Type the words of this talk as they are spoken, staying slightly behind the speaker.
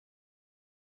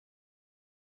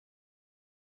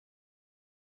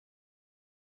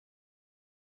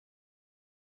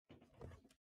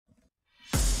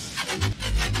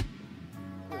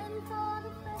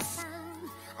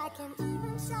can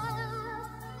even shout.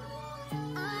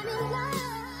 I'm in love.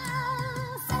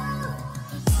 So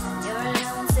you're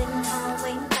alone, sitting home,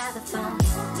 waiting by the phone.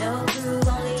 No crew,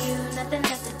 only you, nothing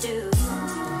left to do.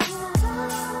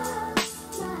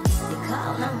 You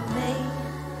call on me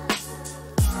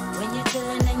when you're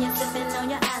chilling and you're sipping on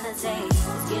your Alizé.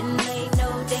 It's getting late, no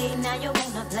day, now you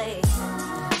wanna play.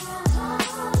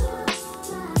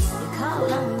 You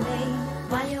call on me,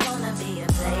 why you wanna be a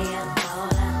player,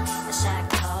 caller, a shot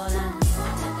caller? I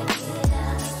can get it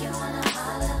up, make you wanna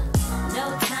holler. No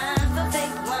time for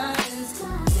fake ones.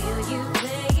 Will you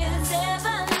players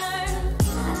ever learn?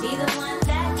 I'll be the one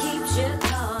that keeps you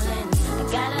calling. I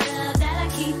got a love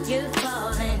that'll keep you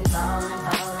falling, falling,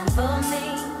 falling for me.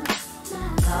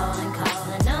 Calling,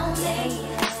 calling on me.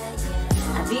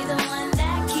 I'll be the one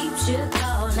that keeps you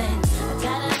calling. I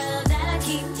got a love that'll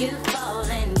keep you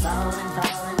falling, falling,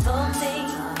 falling for me.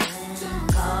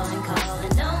 Calling,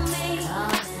 calling on me.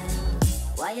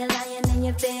 While you're lying in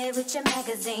your bed with your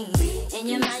magazine, in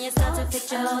your mind you start to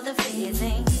picture all the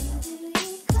freezing.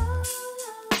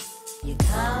 You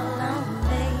call on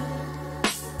me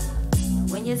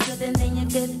when you're slipping, then you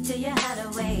dip to your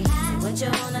hideaway. Say what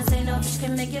you wanna say, no bitch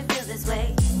can make you feel this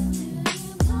way.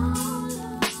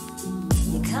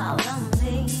 You call on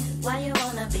me, why you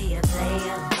wanna be a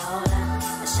player, caller,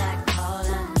 a shot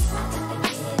caller? I can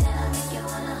get it up, make you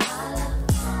wanna holler.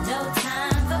 No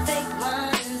time for fake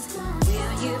ones.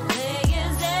 Will you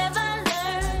players ever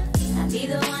learn? I'll be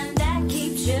the one that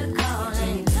keeps you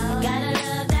calling. I got a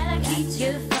love that'll keep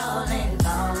you falling,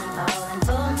 falling, falling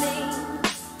for me.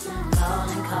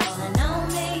 Calling, calling on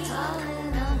me.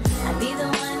 I'll be the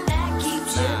one that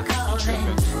keeps you calling.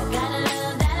 I got a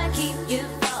love that'll keep you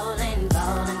falling,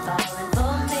 falling, falling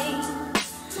for me.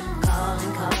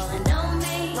 Calling, calling on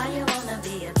me. Why you wanna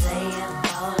be a player,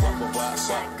 caller, a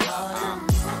shot caller?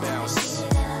 Bounce.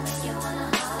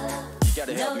 You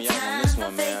gotta help me out on this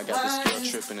one, man. I got this girl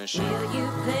tripping and shit. Will you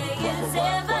players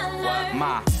ever learn?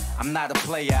 Ma, I'm not a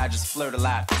player, I just flirt a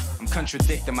lot. I'm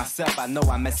contradicting myself, I know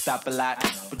I messed up a lot.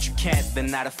 But you can't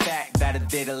deny the fact that I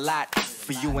did a lot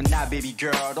for you and I, baby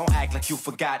girl, don't act like you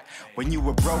forgot. When you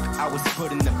were broke, I was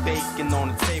putting the bacon on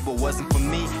the table. Wasn't for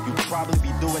me, you'd probably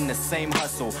be doing the same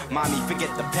hustle. Mommy,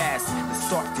 forget the past, let's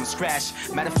start from scratch.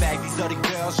 Matter of fact, these other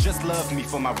girls just love me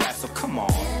for my rap, so come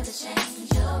on. Never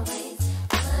change your ways,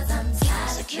 'cause I'm tired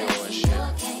of Secure and playing shit.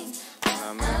 your games.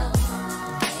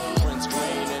 Prince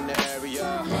Green in the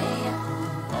area.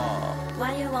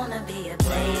 Why you wanna be a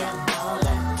player,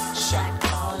 caller, shot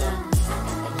caller? I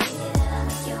can get it up,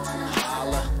 make you wanna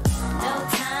holler. No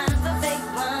time for fake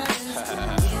ones.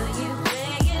 Will you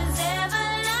players ever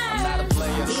learn? I'm not a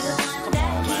player. Be the one Come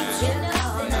that on, keeps man. you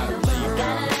calling. Not a player.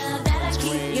 Got a love that'll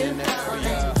keep Green you in the falling,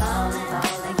 area. falling,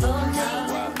 falling for me.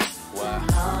 What?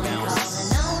 Calling,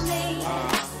 calling on me.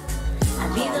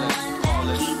 I'll be the one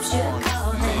that keeps you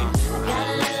calling. Got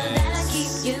a love that'll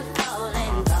keep you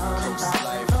falling, falling,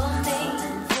 falling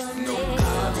for me.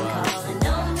 Calling, calling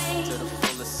on me. To the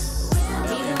fullest. I'll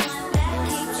be the one that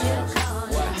keeps you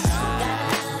calling. Got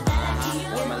a love that'll keep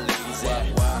you Where my ladies at?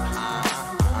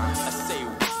 I say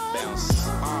bounce.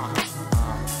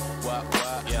 What?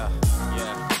 Yeah.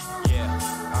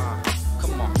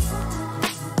 Come on.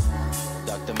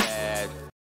 Dr. Mad.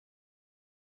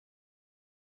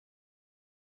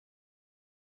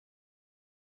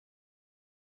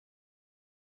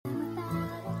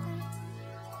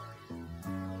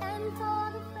 And for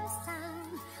the first time,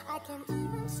 I can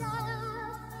even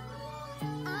shout.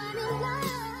 I'm in love.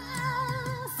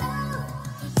 So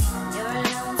you're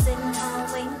alone, sitting home,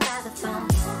 waiting by the phone.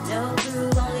 No crew,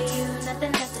 only you,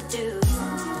 nothing left to do.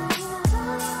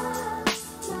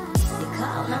 You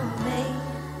call on me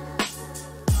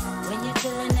when you're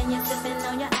chilling and you're sipping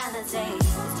on your Alizé.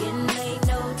 It's getting late,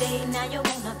 no day, now you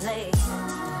wanna play.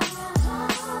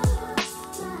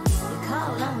 You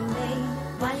call on me,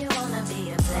 why you wanna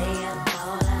be a player,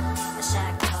 caller, a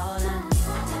shot caller?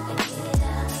 I can get it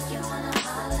up, make you wanna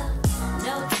holler.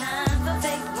 No time for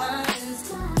fake ones.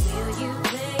 Will you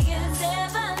players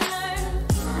ever learn?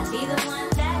 I'll be the one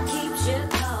that keeps you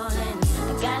calling.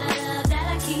 I got a love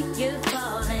that'll keep you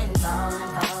falling,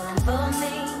 falling, falling for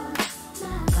me.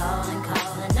 Calling,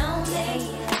 calling on me.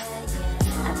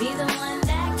 I'll be the one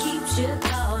that keeps you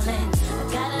calling. I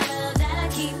got a love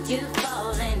that'll keep you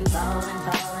falling, falling,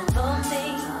 falling for me.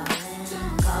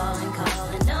 Calling,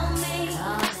 calling on me.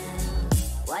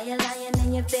 While you're lying in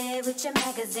your bed with your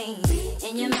magazine,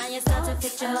 in your mind you start to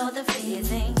picture all the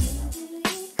freezing.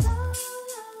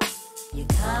 You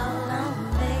call on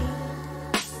me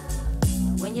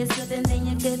when you're slipping, then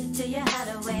you dip to your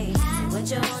hideaway. Say what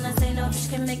you wanna say, no bitch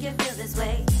can make you feel this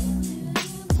way.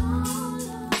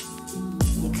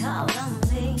 You call on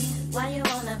me. Why you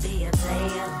wanna be a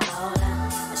player, baller,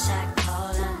 a shot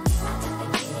caller?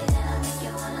 Get it up if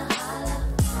you wanna holler.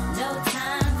 No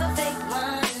time for fake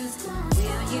ones.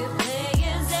 Will you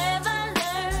players ever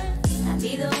learn? I'll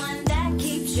be the one that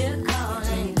keeps you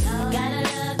calling. Got a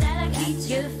love that'll keep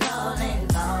you falling,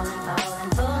 falling,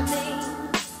 falling for me.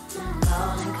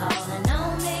 Calling, calling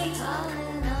on me.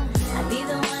 I'll be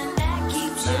the one that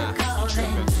keeps you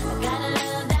calling. Got a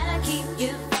love that'll keep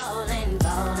you falling,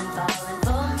 falling, falling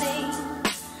for me.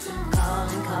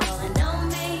 Calling, calling on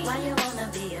me. Why you wanna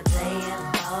be a player,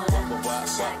 baller, a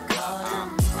shot caller?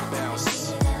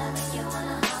 Bounce. Get it up if you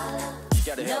wanna holler. You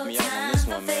gotta help me out on this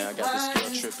one, man. I got this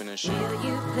girl tripping and shit. Will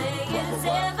you players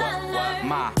ever learn?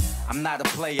 Ma, I'm not a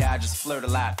player, I just flirt a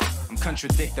lot. I'm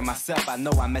contradicting myself, I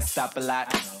know I messed up a lot.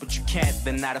 But you can't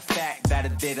deny the fact that I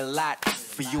did a lot.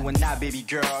 For you and I, baby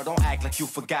girl, don't act like you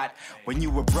forgot. When you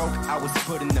were broke, I was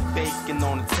putting the bacon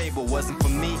on the table. Wasn't for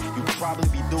me, you'd probably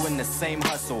be doing the same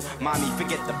hustle. Mommy,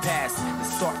 forget the past,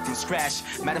 let's start from scratch.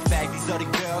 Matter of fact, these other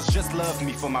girls just love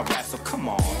me for my rap, so come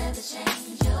on. Never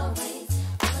change your ways,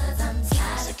 'cause I'm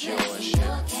tired of Secure playing and shit.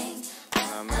 your games.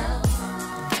 I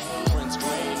mean, Prince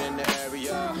Green in the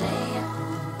area.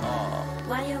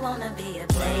 Why you wanna be a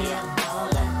player,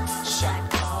 baller, shot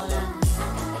caller?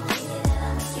 Get it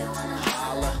up if you wanna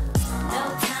holler. No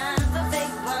time for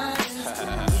fake ones.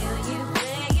 Will you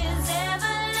players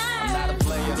ever learn? I'm not a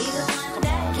player. Be the one Come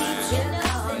that on, keeps man. you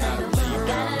calling. Not a player.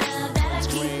 Got a love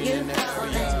that'll keep Green you in the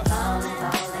falling, area. falling,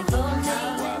 falling for me.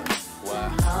 What?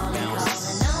 Calling,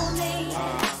 calling on me.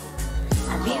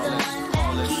 I'll be the one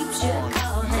that keeps you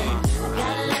calling.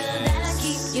 Got a love that'll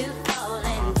keep you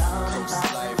falling, falling,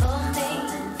 falling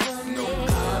for me.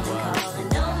 Calling,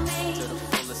 calling on me. To the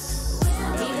fullest.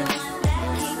 I'll be the one that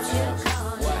keeps you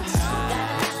calling. Got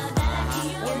a love that'll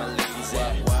keep you Where my ladies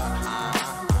at?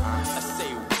 I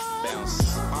say bounce.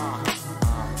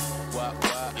 What?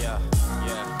 Yeah.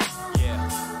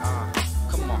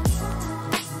 Come on.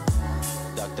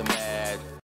 Dr. Mad.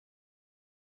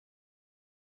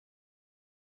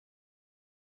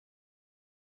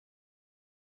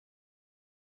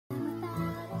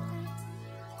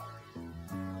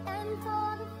 And for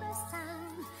the first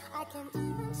time, I can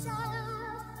even shout,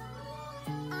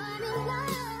 I'm in love.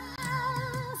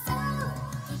 So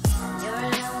You're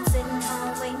alone, sitting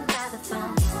home, waiting by the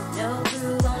phone. No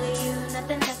groove, only you,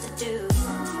 nothing left to do.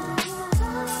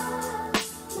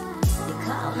 You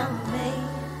call on me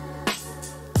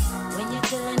when you're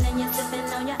chilling and you're sipping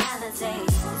on your Alizé.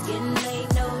 It's getting late,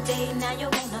 no date, now you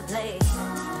wanna play.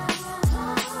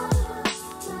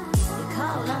 You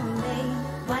call on me,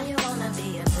 why you wanna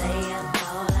be a player,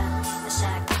 baller, a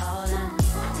shot caller?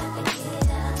 Get it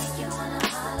up if you wanna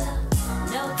holler.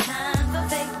 No time for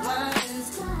fake ones.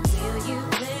 Will you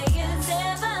players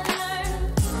ever learn?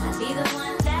 I'll be the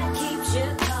one that keeps you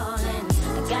calling.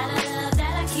 I got a love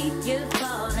that'll keep you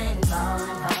falling,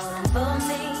 falling, falling for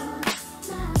me.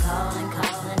 Calling,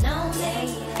 calling on me.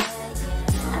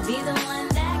 I'll be the one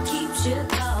that keeps you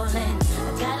calling.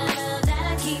 I got a love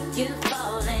that'll keep you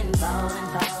falling, falling,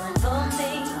 falling for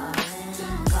me.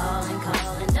 Calling,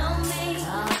 calling on me.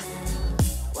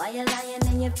 While you're lying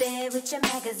in your bed with your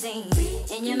magazine,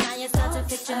 in your mind you start to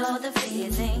picture all the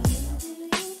freezing.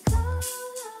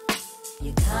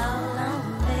 You call on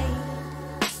me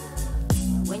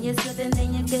when you're slipping,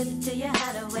 then you dip to your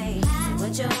hideaway.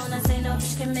 What you wanna say, no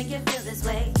bitch can make you feel this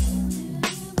way.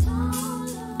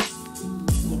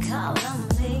 You call on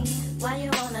me, why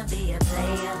you wanna be a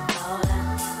player, baller,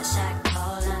 a shot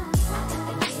caller?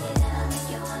 Get it up if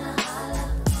you wanna holler.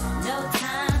 No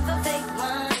time for fake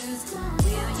ones.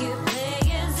 Will you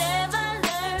players ever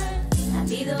learn? I'll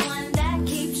be the one that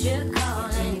keeps you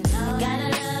calling. Got a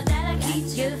love that'll keep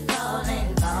you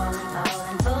falling, falling,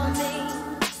 falling for me.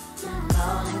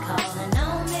 Calling, calling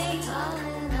on me.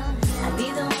 I'll be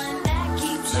the one that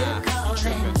keeps you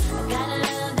calling. Got a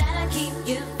love that'll keep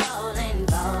you falling,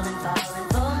 falling, falling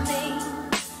for me.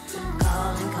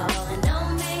 Calling, calling on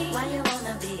me. Why you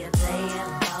wanna be a player,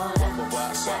 baller,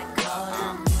 a shot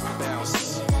caller?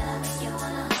 Bounce. Get it up if you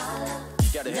wanna holler. You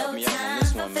gotta help me out on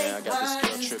this one, man. I got this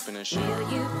girl tripping and shit.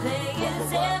 Will you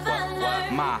players ever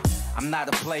learn? Ma, I'm not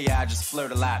a player, I just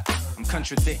flirt a lot. I'm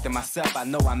contradicting myself, I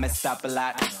know I messed up a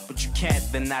lot. But you can't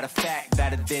deny the fact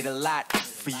that I did a lot.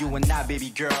 For you and I, baby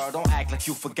girl, don't act like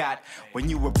you forgot. When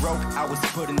you were broke, I was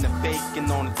putting the bacon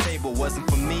on the table. Wasn't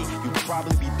for me, you'd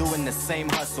probably be doing the same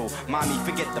hustle. Mommy,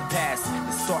 forget the past,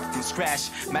 let's start from scratch.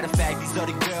 Matter of fact, these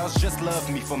other girls just love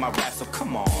me for my rap, so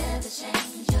come on. Never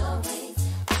change your ways,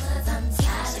 'cause I'm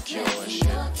tired of Secure and playing shit.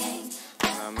 your games.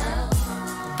 I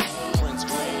mean, Prince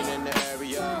Green in the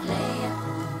area.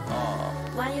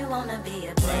 Why you wanna be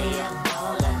a player,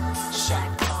 baller,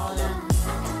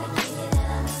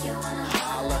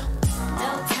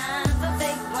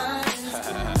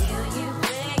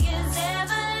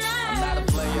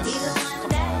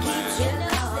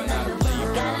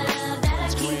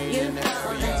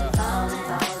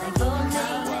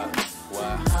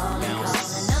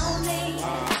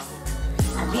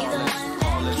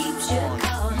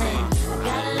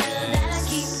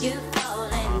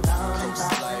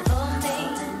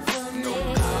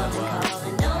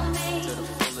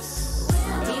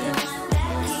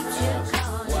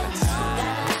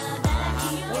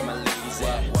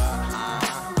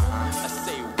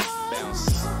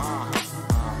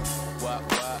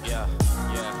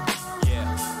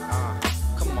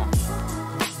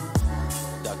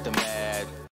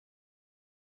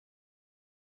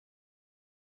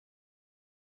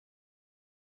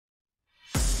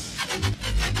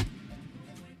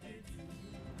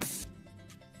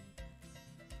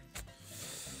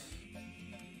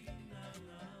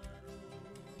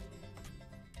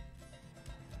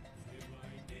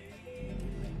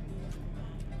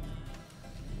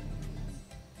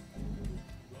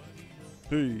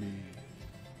 Hey.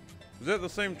 Is that the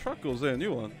same truck or is that a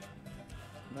new one?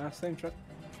 Nah, same truck.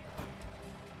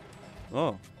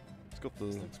 Oh. It's got the...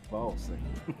 It's bossy.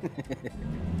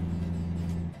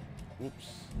 Whoops.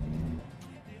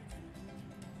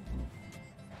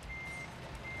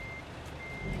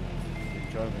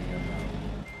 You're driving it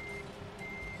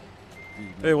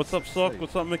now. Hey, what's up, Sock?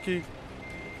 What's up, Mickey?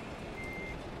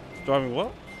 Driving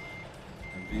what?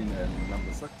 V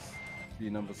number 6. V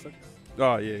number 6.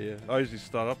 Oh, yeah, yeah. I usually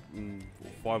start up in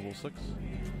 5 or 6.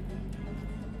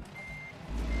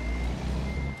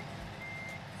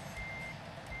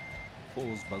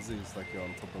 Four's buzzy. It's like you're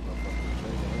on top of a fucking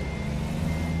trailer.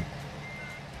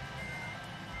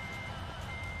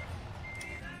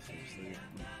 Seriously.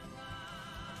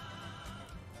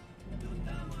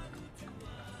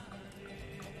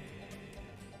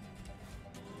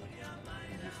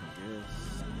 Yes.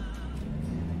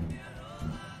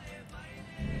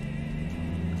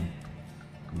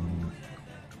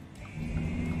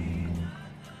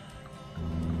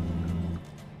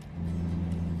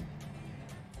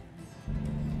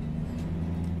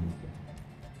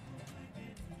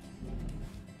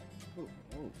 Oh,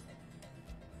 oh.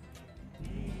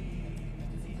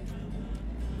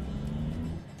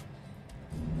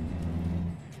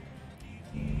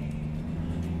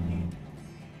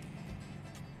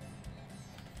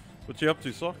 What you up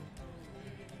to, Sock?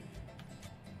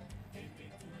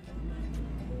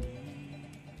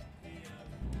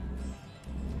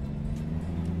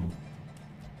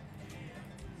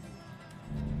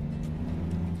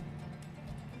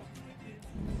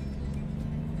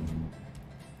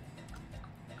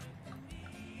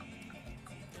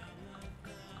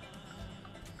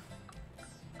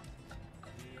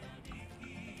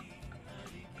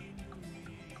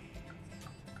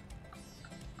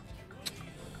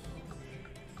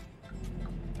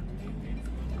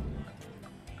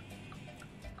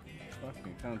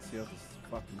 Fucking can't see out this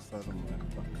fucking side of my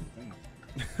fucking thing.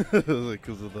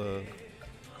 Because of This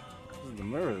is the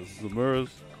mirrors. the mirrors.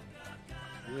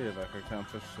 Yeah, like I can't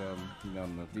push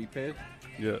on the D-pad.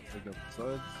 Yeah. Pick up the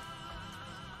sides.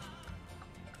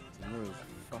 The mirror's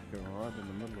fucking right in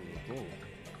the middle of the door.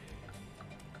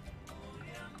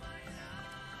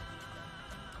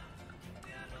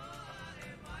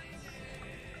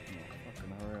 Oh,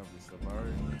 fucking hurry up, Mr.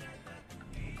 Barry.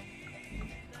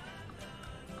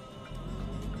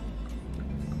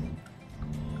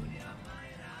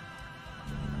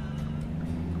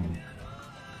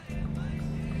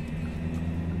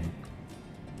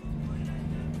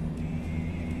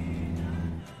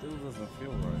 Still doesn't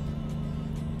feel right.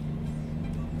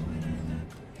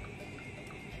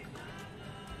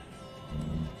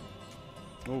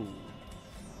 Oh.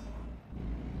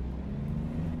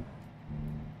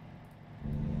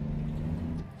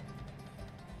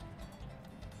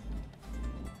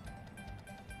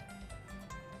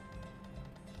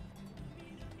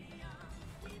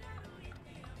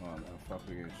 Oh no, fuck,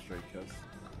 we're getting straight cuts.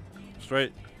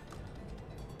 Straight.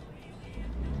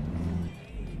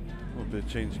 A bit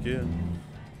change gear.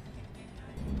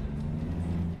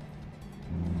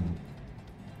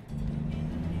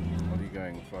 What are you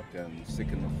going, fucking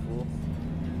second or fourth?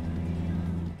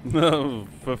 No,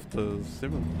 5th to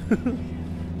 7th.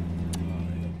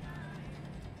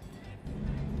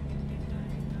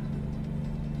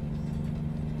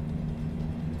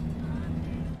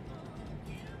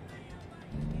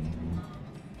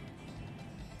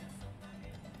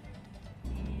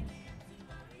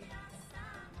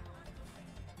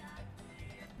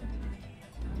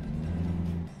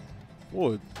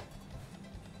 What?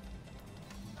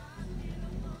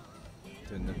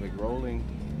 Doing the big rolling.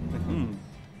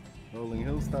 Rolling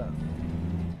hill start.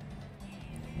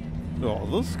 Oh,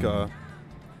 this guy.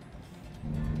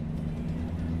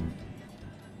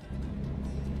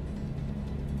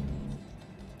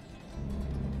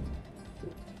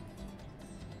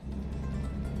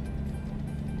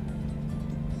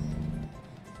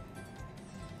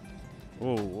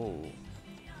 Whoa, whoa.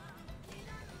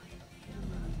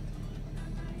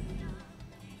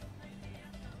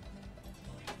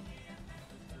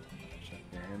 Check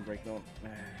the handbrake on.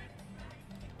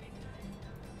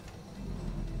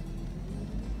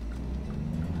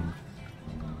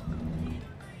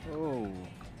 Oh.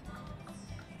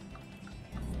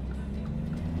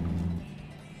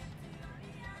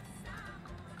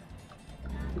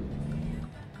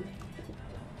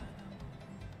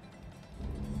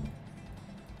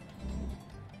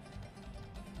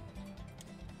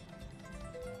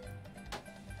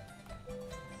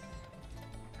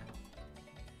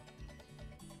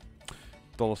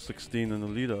 $1.16 in a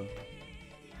liter.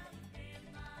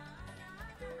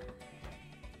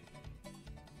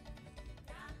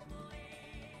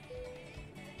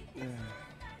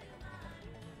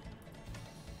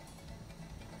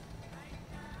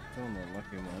 still not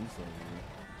lucky my inside view.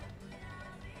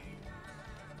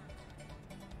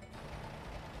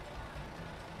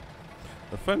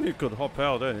 If only you could hop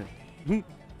out, eh?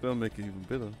 That'll make it even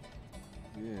better.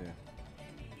 Yeah.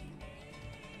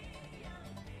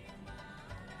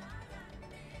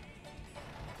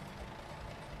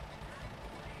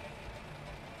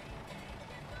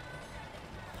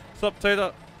 What's up,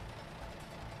 Tater?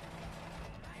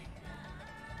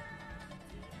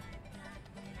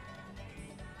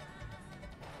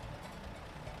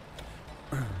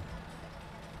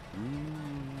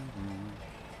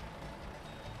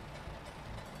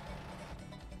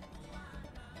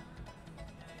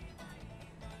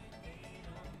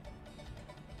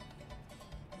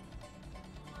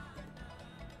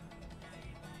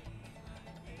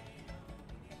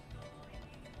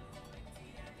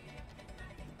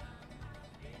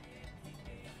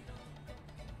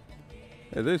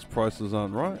 Hey, these prices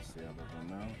aren't right. That's the other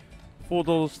one now.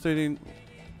 $4.30,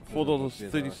 Yeah,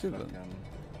 $4.37. fucking-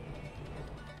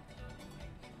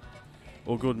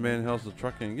 All good, man. How's the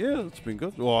trucking? Yeah, it's been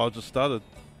good. Well, I just started.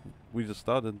 We just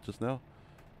started just now.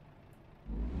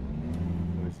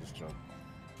 Where's this job?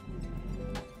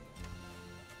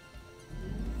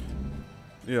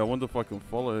 Yeah, I wonder if I can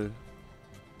follow.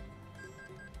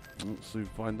 Let's see,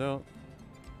 find out.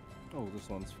 Oh, this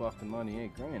one's fucking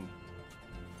 98 grand.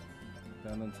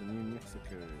 Down into New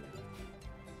Mexico.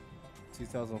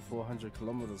 2,400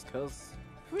 kilometers, cuz.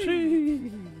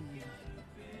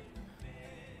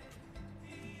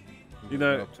 You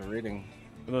know- up to Reading.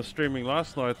 When I was streaming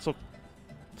last night, it took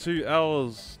 2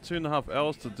 hours, 2.5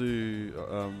 hours to do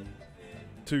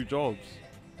 2 jobs.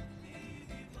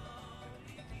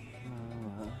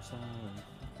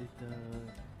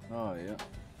 Oh, yeah.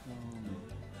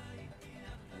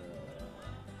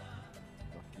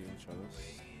 Fuck you, try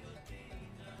this.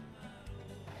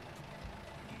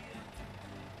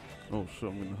 Oh shit,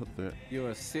 I'm gonna hit that.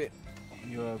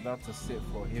 You are about to sit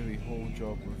for a heavy haul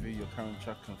job. Review your current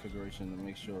truck configuration and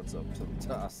make sure it's up to the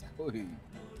task. Oi.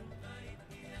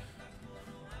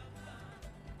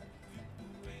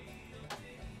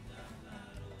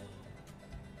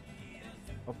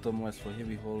 Optimized for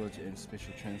heavy haulage and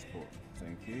special transport.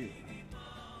 Thank you.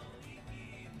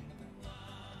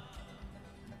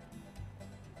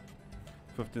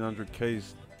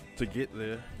 $1,500 to get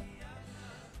there.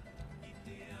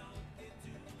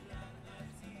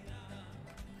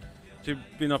 What you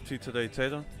been up to today,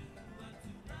 Tater?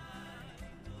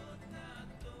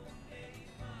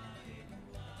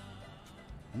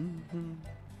 Did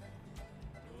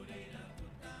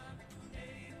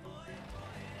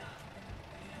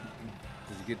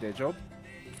you get that job?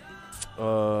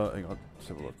 Hang on, let's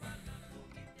have a look.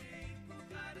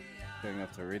 Going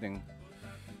up to Reading.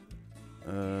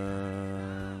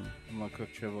 My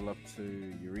quick travel up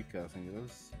to Eureka, I think it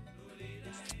is.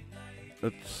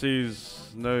 It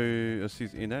says no, it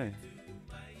says NA. Oh,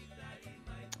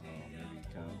 maybe you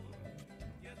can't.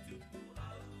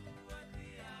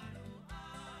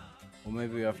 Or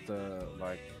maybe you have to,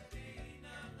 like,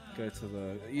 go to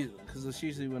the... Because it's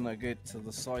usually when I get to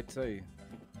the site too.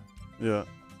 Yeah.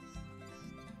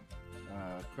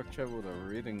 Quick travel to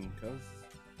Reading, cuz.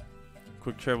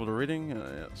 Quick travel to Reading?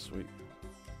 Yeah, sweet.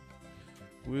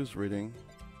 Where's Reading?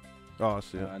 Oh, I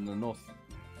see it. In the north.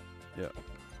 Yeah.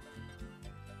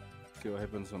 See what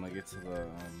happens when I get to the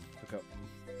pickup.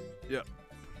 Yeah.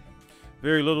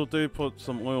 Very little, dude. Put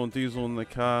some oil and diesel in the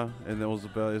car, and that was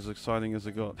about as exciting as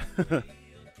it got.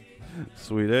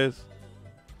 Sweet as.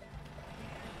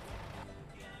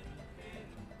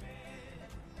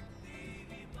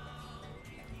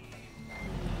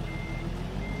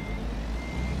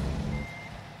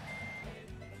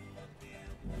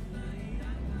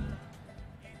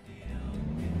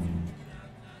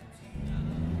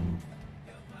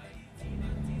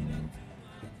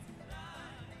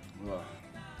 Ugh.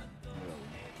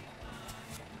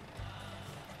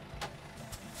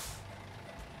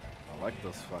 I like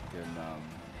this fucking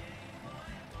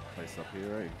place up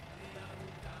here, eh?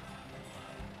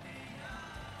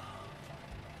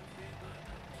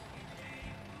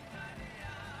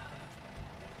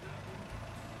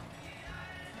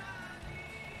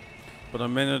 But I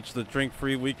managed the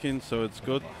drink-free weekend, so it's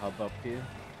good. A hub up here.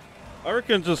 I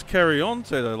reckon just carry on,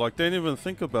 Tato. Like, don't even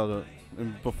think about it.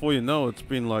 And before you know, it's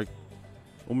been like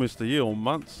almost a year or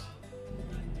months.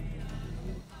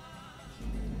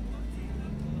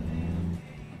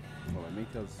 Follow me,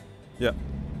 cuz. Yeah.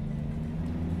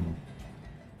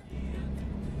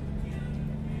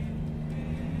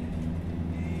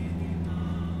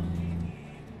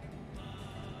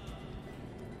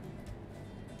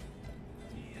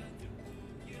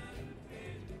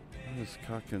 This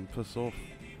car can piss off.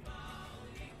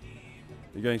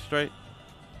 You going straight?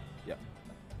 Yep.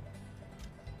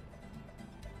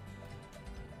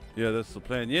 Yeah, that's the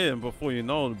plan. Yeah, and before you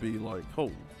know, it'll be like,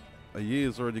 oh, a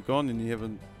year's already gone and you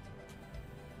haven't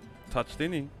touched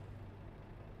any.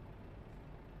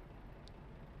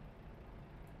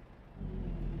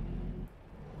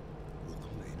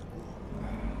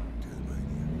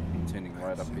 I'm turning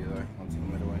right up here though, onto the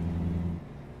motorway.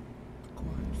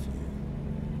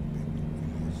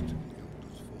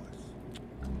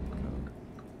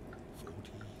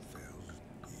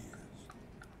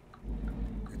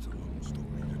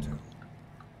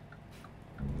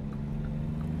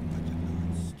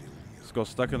 Just got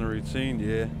stuck in a routine,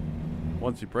 yeah.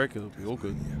 Once you break it, it'll be all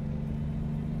good.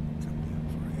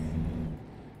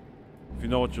 If you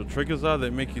know what your triggers are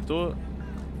that make you do it,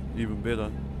 even better.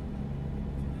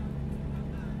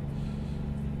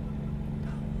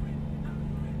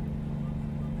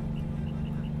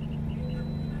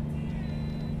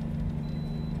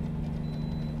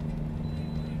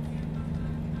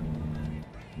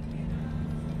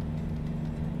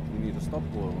 You need to stop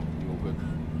or you all good?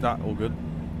 Nah, all good.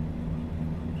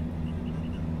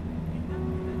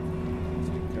 Let's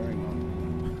keep carrying on.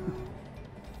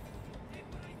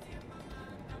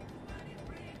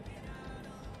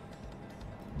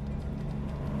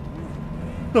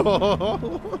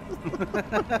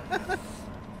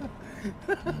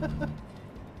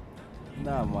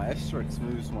 Nah, my asterisk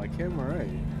moves my camera, eh?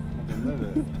 I didn't know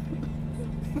that.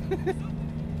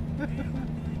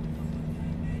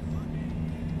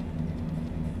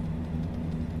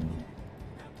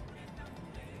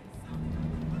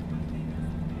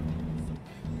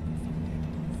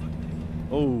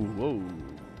 Oh, whoa.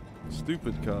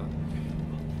 Stupid car.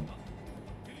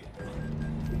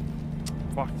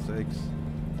 Fuck's sakes.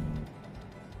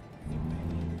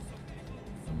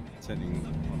 Turning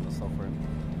on the soft ramp.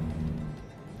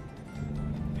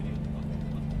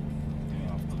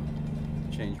 I have to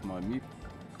change my mute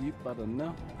button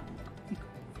now.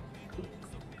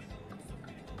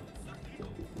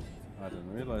 I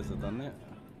didn't realize I'd done that.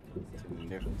 Too many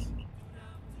levels.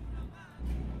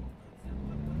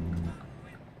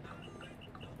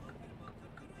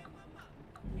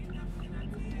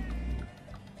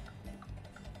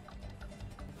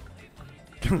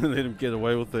 Let him get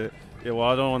away with it. Yeah, well,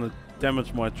 I don't want to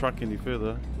damage my truck any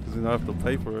further because then I have to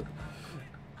pay for it.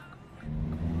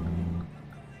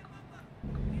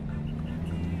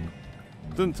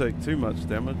 Didn't take too much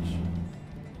damage.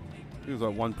 It was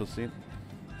like 1%.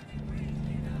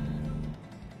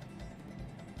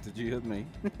 Did you hit me?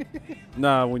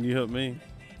 Nah, when you hit me.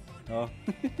 Oh.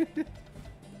 I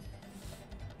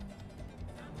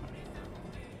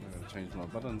gotta change my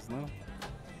buttons now.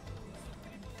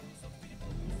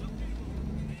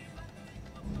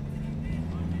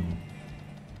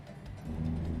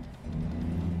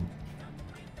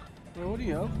 Bro, what are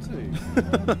you up to?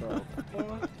 What the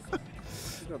fuck?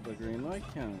 You got the green light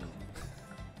count.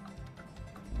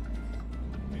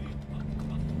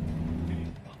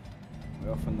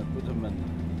 We're off in the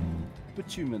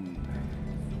bitumen.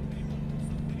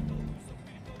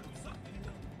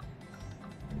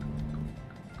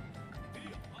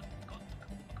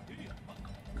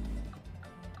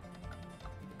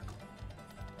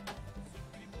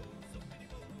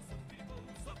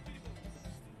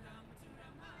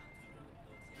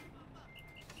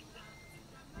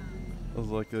 I was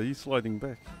like, are you sliding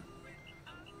back?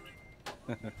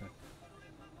 Where's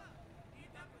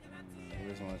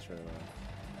my trailer?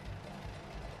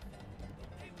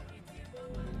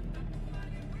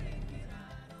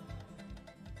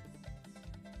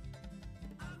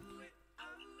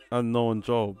 Unknown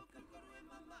job.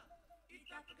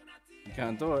 You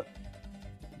can't do it.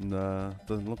 Nah,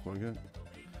 doesn't look like it.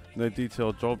 No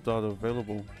detailed job data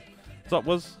available. What's up,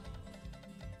 Wiz?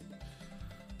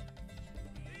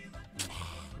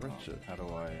 Richard. How do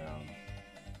I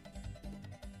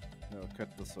I'll cut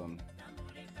this one.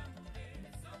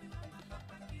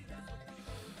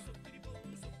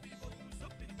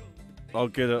 I'll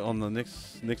get it on the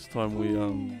next time we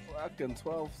Fucking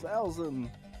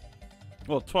 12,000.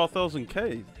 well,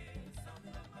 12,000K.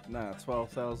 Nah,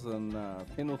 12,000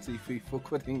 penalty fee for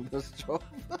quitting this job.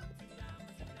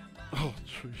 Oh,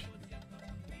 true.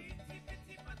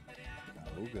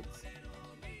 All good.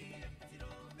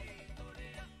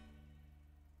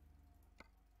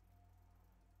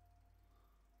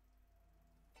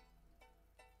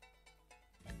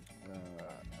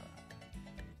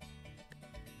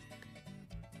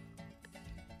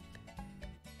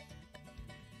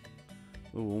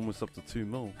 Oh, almost up to 2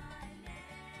 mil.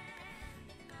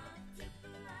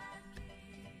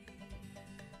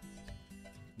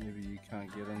 Maybe you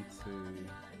can't get into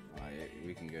Yeah,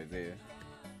 we can go there.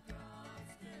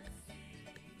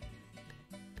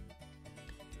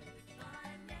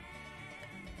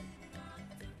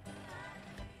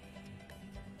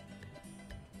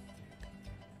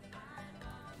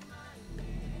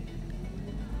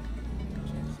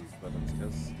 Change these buttons,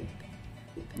 cuz.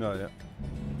 Oh, yeah.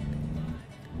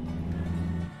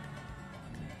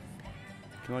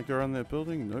 Can I go around that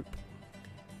building? Nope.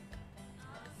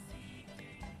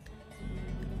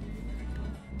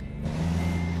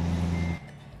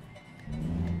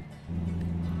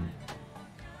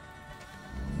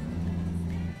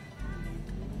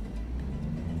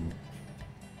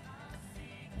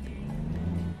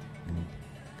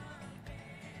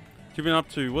 What you been up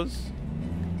to, Wiz?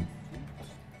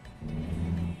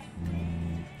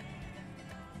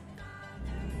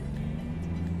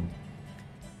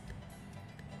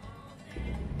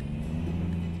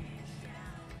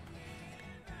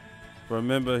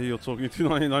 Remember, you're talking to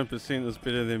 99% is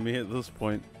better than me at this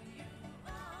point.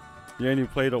 You only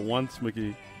played it once,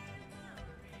 Mickey.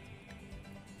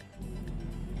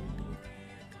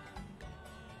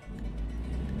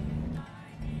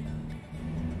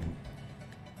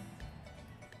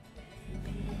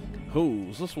 Oh,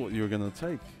 is this what you were gonna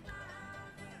take?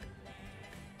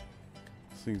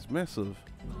 This thing's massive.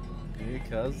 Yeah,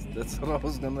 cuz. That's what I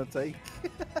was gonna take.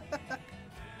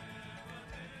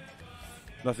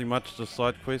 Nothing much, just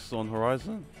side quests on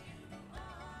Horizon.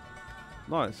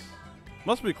 Nice.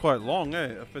 Must be quite long,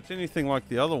 eh? If it's anything like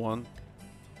the other one,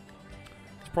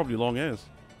 it's probably long as.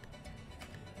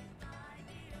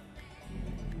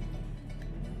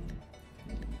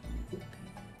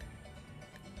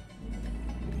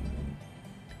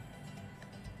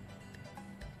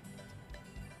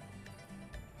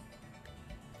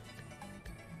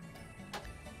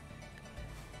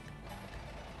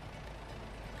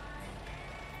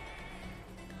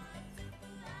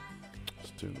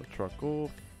 Just turn the truck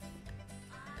off.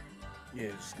 Yeah,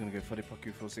 just gonna go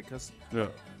wharepaku for a sec, cuz. Yeah.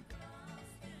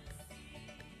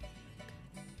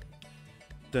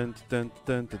 Dun dun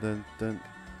dun dun dun dun.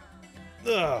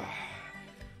 Ugh.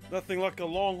 Nothing like a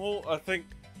long haul. I think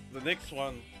the next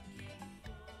one,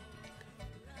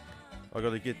 I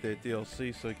gotta get that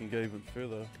DLC so I can go even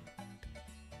further.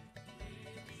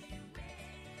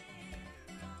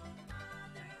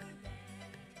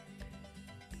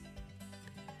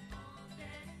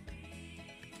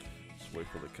 Just wait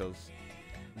for the cuz.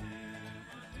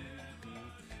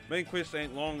 Main quest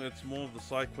ain't long, it's more of the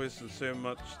side quests and so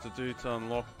much to do to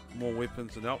unlock more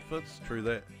weapons and outfits. True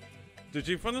that. Did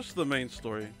you finish the main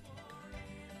story?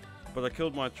 But I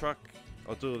killed my truck.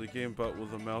 I'll do it again, but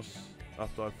with a mouse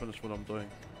after I finish what I'm doing.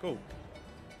 Cool.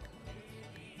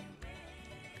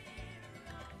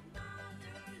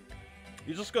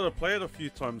 You just gotta play it a few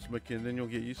times, Mickey, and then you'll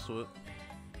get used to it.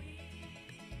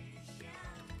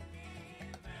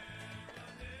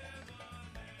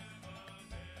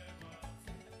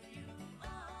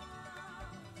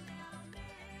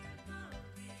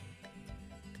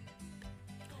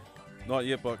 Not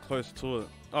yet, but close to it.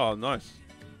 Oh, nice.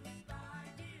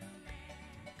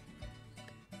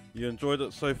 You enjoyed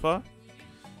it so far?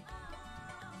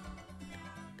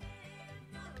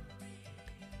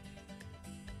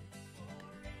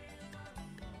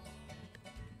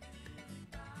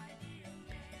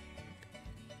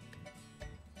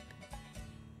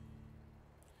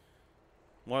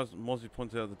 Mozzie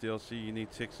pointed out the DLC, you need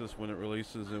Texas when it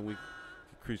releases, and we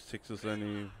cruise Texas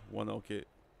only one I'll get.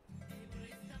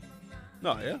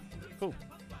 No, yeah, cool.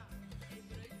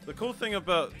 The cool thing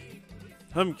about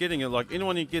him getting it, like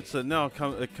anyone who gets it now,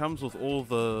 it comes with all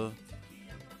the,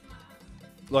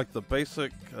 like the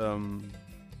basic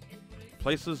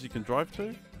places you can drive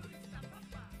to.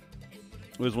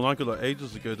 Whereas when I got it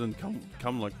ages ago, it didn't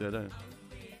come like that, eh?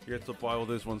 You had to buy all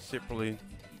those ones separately.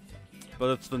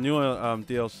 But it's the newer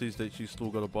DLCs that you still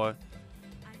gotta buy.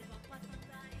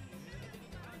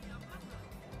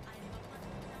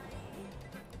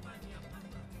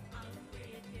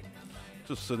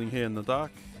 Just sitting here in the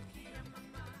dark.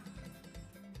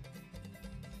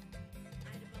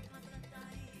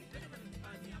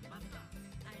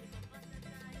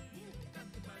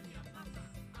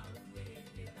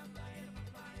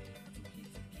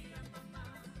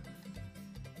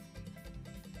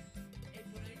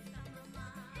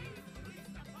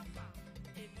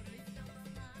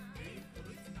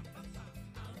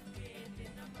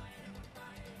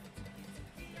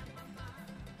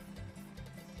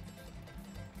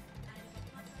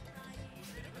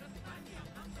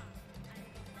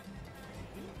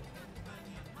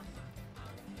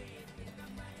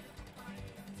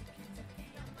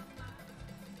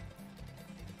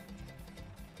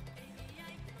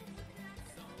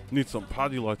 Need some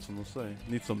party lights on this, eh?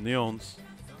 Need some neons.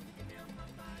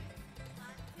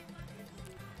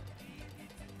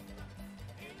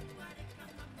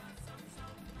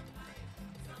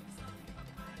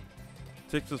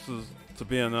 Texas is to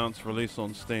be announced release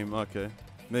on Steam. Okay.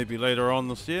 Maybe later on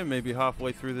this year, maybe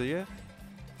halfway through the year.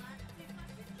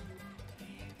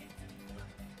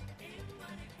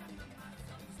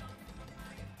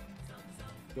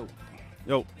 Yo.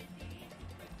 Yo.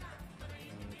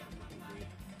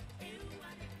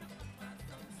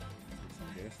 Some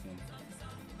gas then.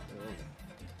 Oh.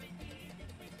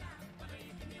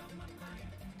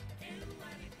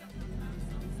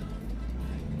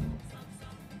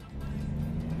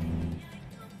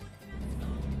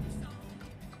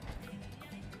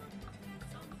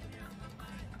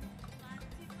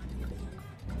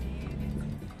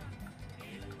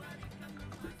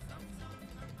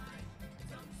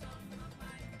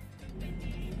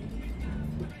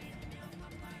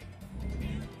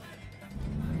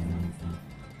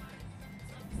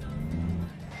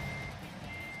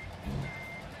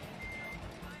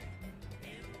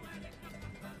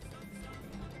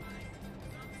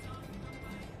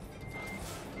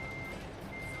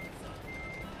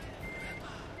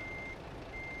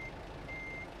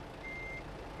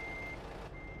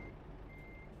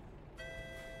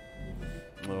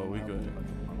 Oh, we go. I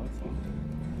like that.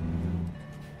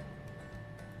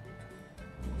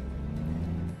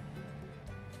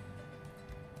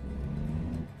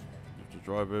 Have to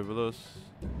drive over this.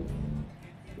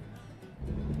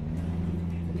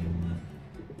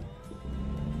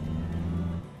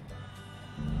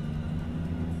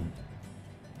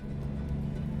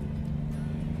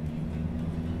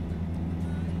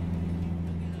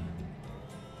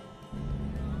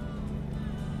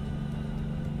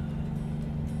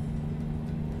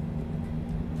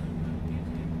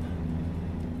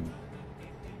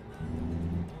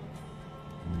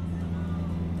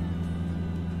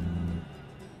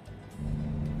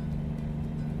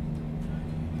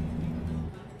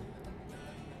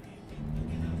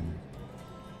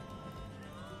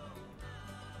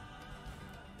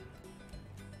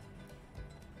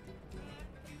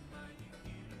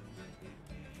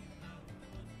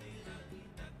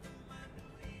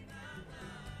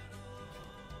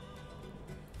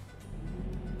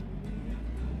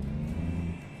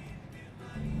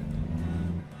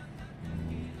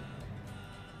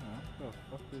 What the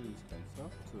fuck are these guys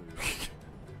up to?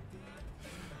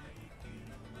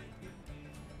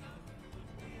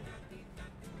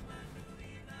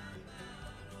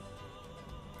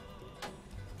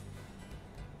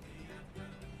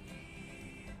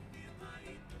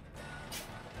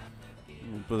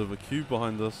 A bit of a queue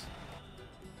behind us.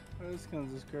 Oh, this guy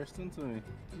just crashed into me.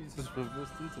 He just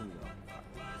reversed into me.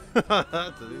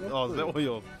 Oh, is that what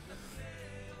you're...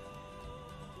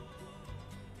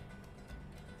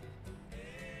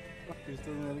 Fuck, he's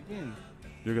doing that again.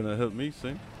 You're gonna hit me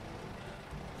soon.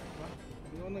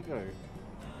 You wanna go?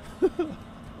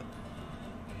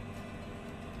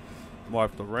 Might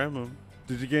have to ram him.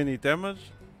 Did you get any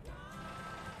damage?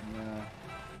 Nah.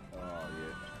 Oh,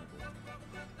 yeah.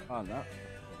 Oh, no.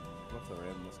 What's a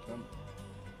ram this cunt?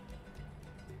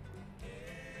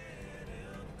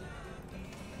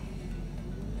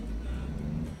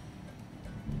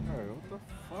 Oh, what the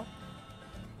fuck?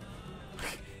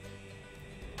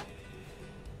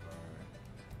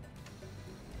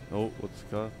 Oh, what's the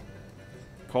car?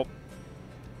 Cop.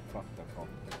 Fuck the cop.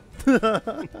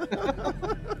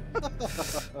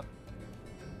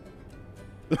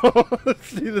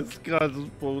 See, this guy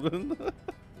just pulled in.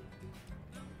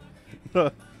 No,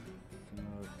 it's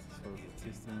sort of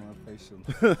testing my patience.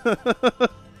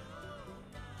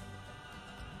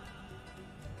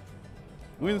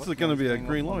 When's Oh, it gonna be a staying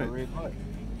green off on the light? red light?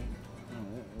 Oh,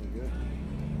 yeah, there we go.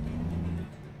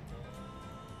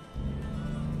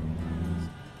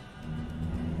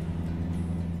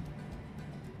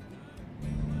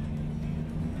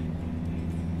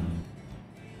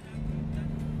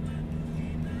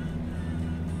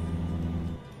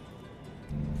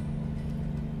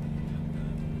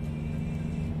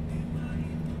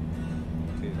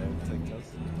 Okay, that will take us.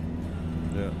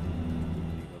 Yeah.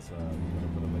 Because we got a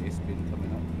bit of a S-bend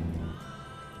coming up.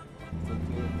 Still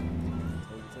clear.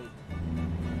 Take.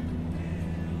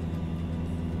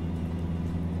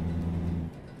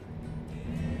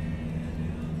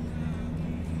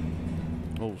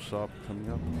 Oh, sharp coming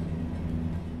up.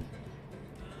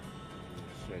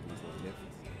 Straight into the left.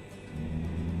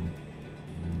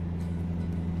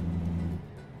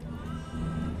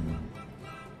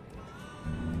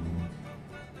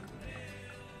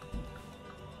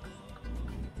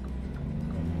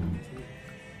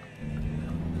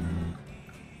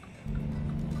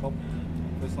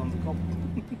 This one's a cop.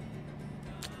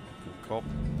 Cop.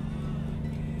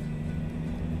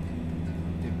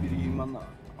 Deputy Mana.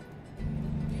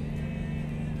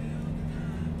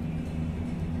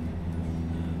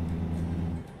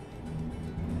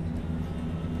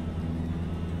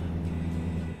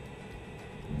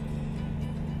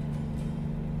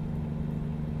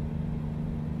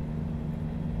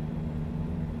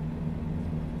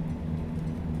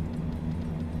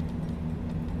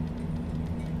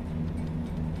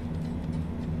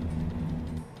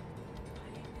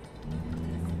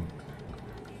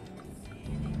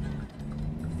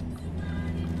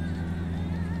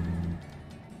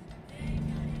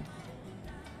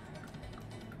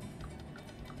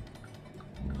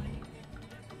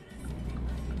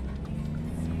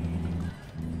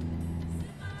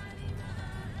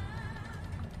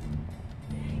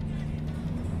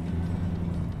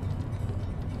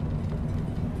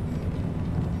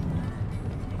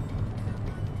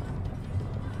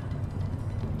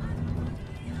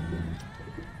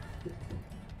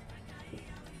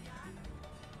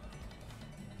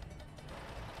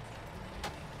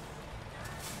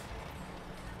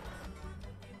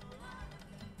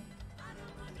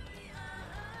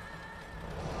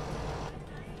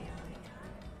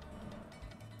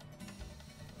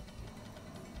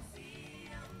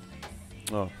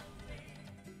 Oh.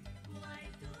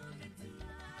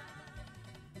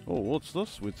 Oh, what's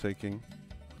this we're taking?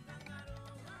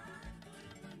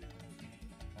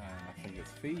 I think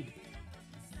it's feed.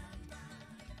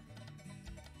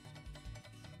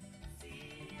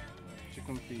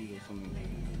 Chicken feed or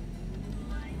something.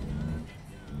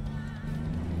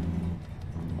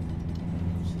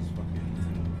 This is fucking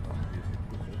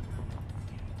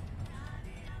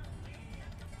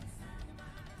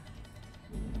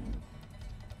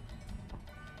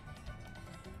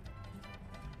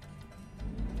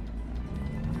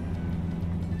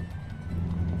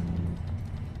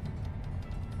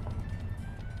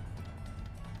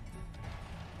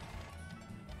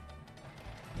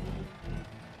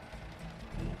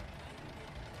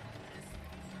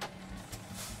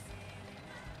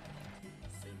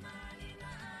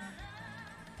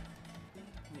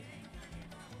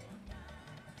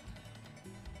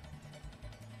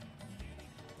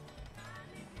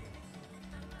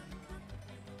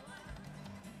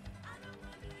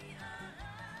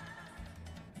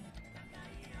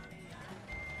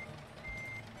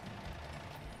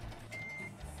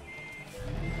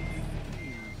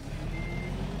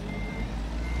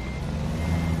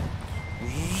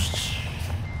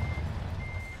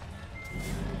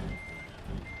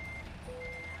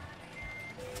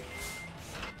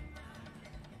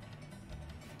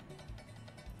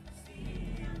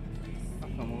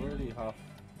I'm already half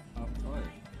tired.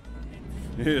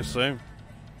 Yeah, same.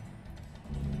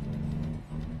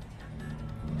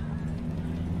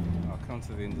 I'll come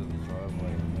to the end of the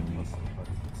driveway and then plus if I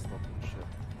could stop and shit.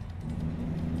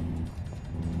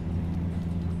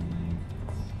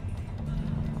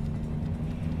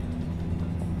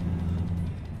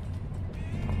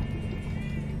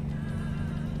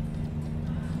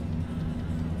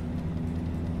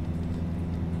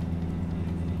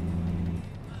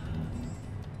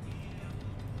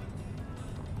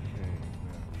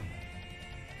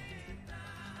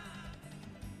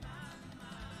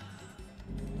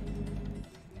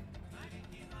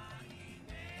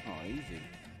 Oh, easy.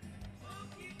 Oh,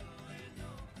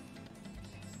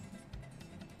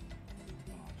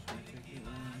 should I take it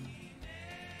on?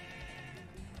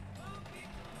 Oh,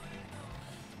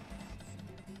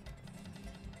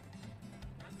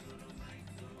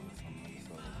 it's on the other side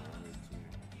of the road too.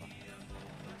 Fuck it.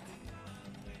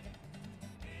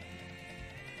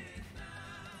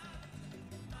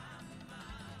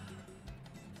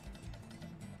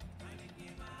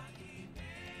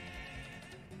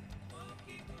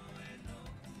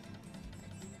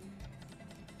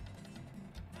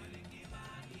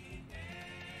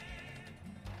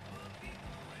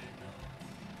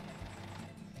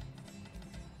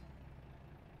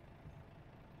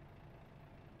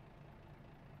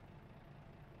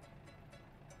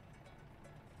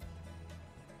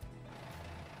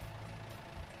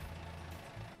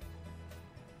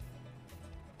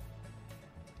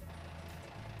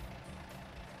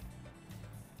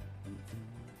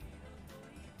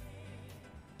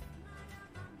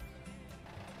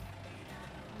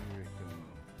 I reckon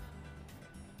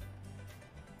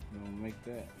we'll make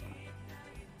that.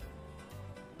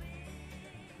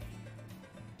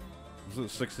 Is it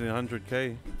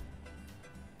 1600k?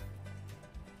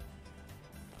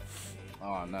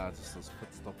 Oh no, just this pit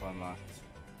stop unlocked.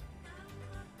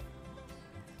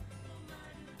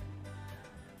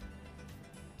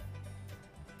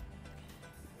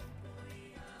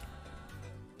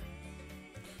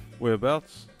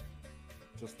 Whereabouts?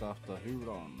 Just after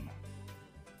Huron.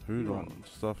 Hoodon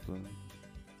stuff. Then.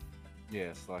 Yeah,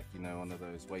 it's like, you know, one of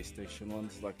those way station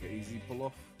ones, like an easy pull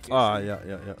off. Ah, yeah.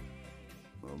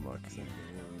 Oh my I think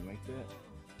we make that.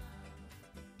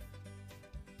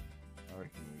 I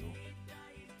reckon we will.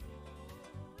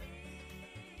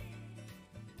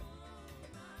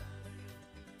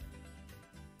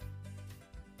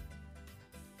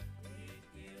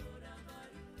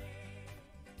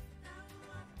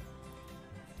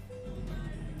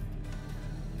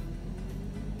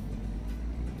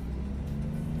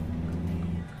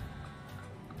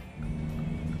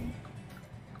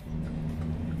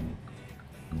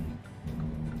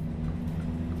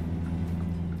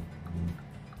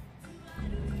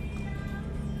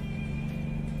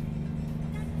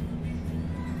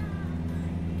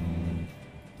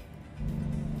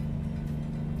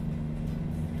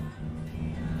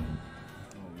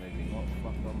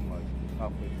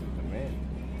 Halfway through the man.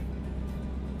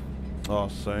 Oh,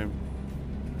 same.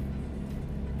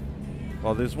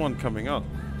 Oh, there's one coming up.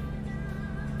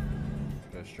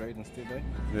 Go straight instead, eh?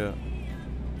 Yeah.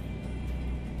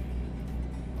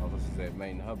 Oh, this is their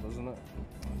main hub, isn't it?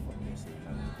 Oh, fuck, yes,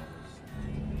 $700.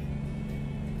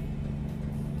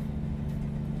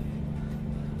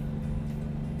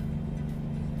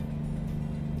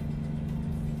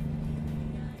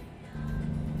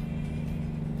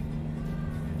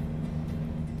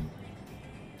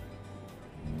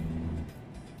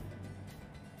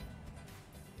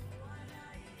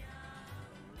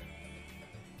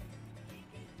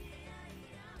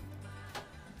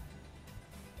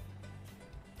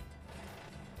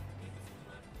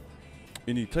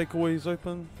 Any takeaways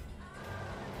open?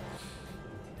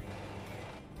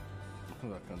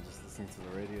 Like I'm just listening to the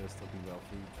radio talking about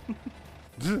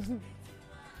food.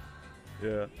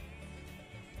 Yeah.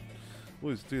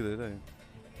 Always do that, eh?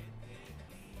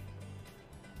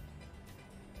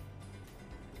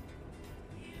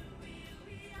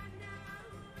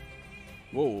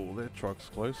 Whoa, that truck's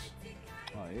close.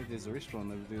 Oh yeah, there's a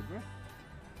restaurant over there, bro.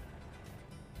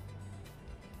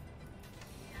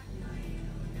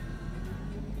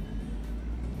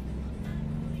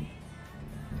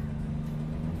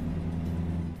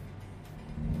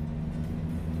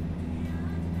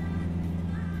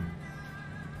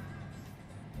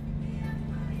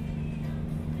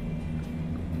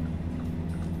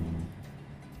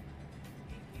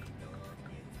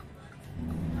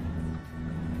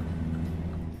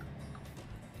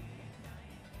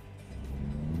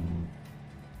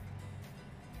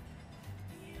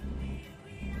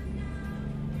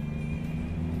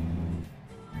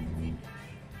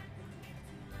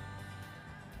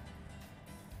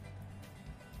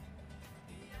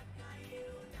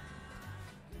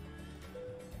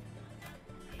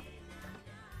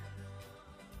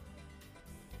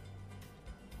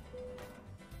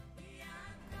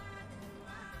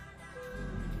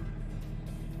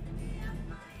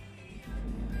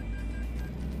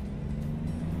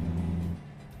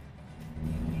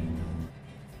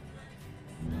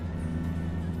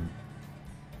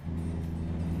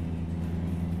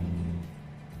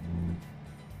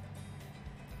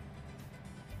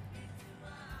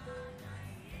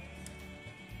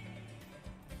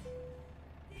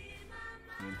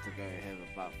 Need to go have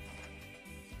a bath.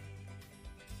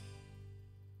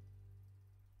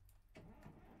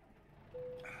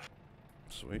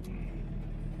 Sweet.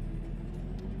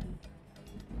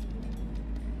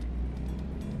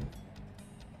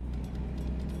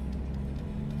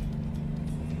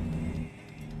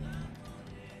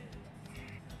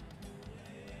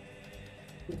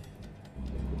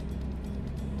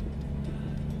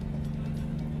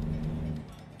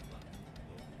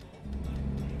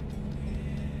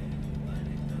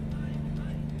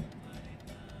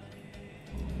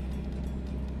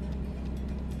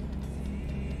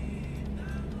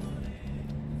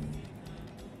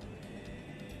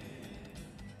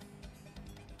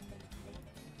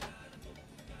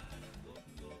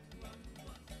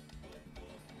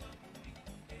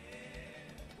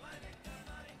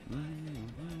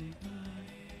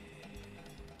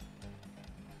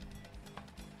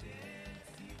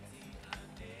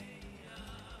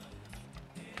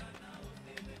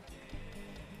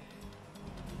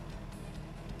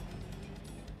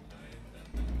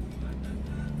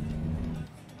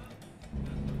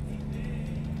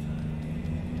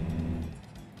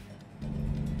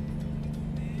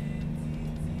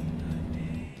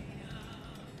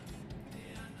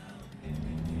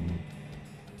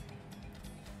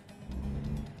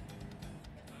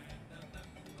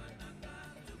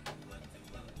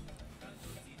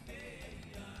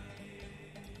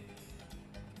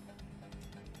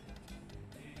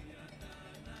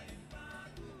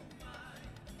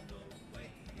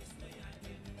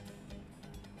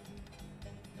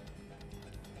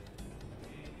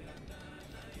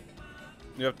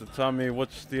 You have to tell me which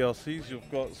DLCs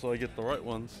you've got so I get the right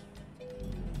ones.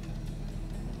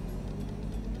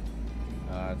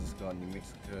 I just got New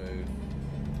Mexico,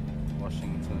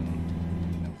 Washington.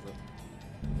 That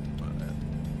was it.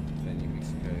 Then New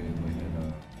Mexico, we had the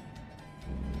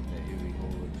heavy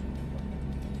haulage.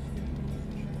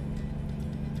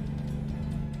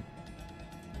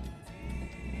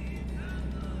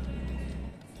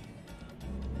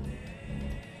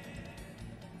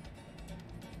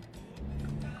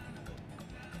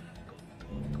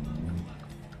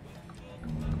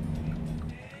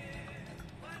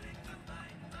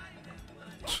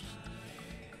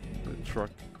 The truck.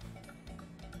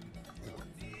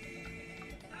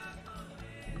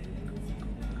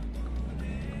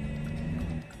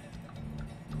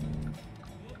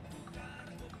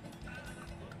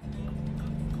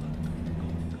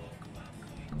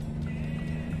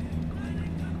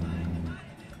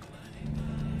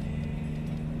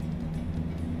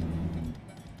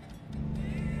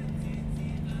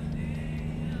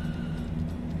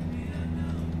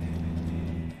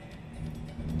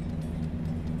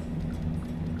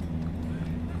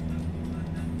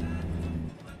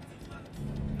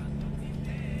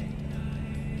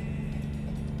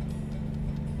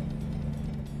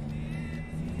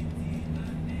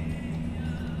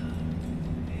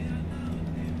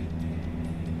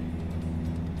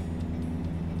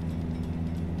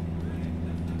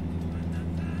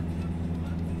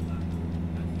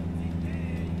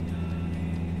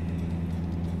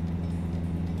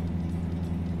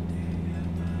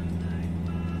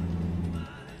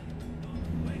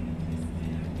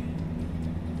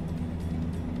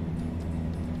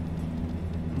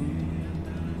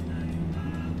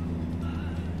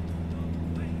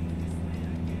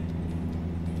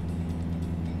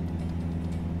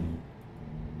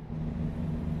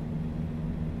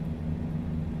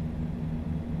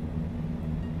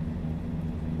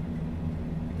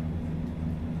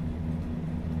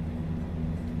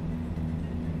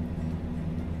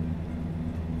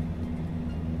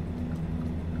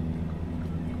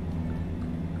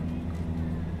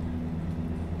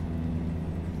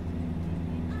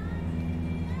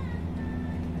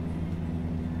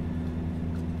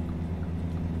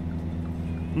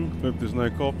 Hope there's no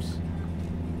cops.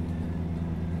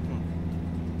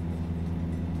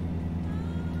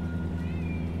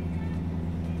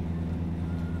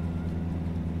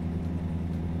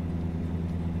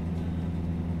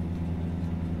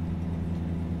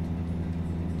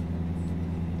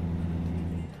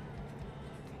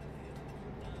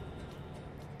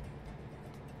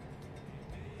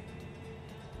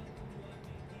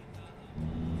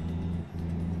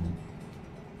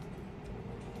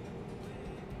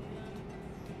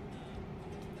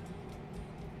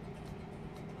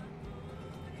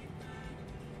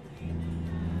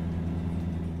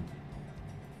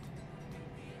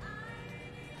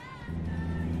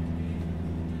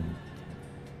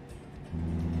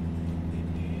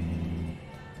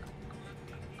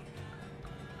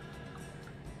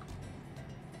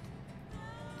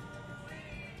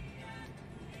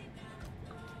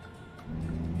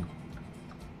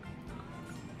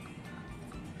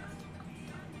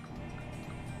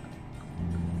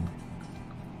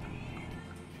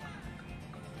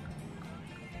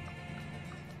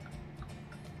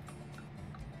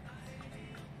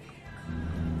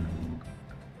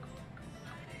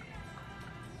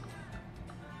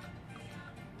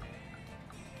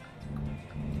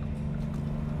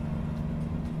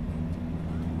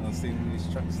 I seen these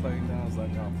trucks slowing down. I was like,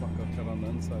 oh fuck, I'll cut on the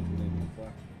inside and then you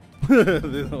fuck.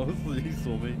 Then obviously he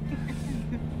saw me.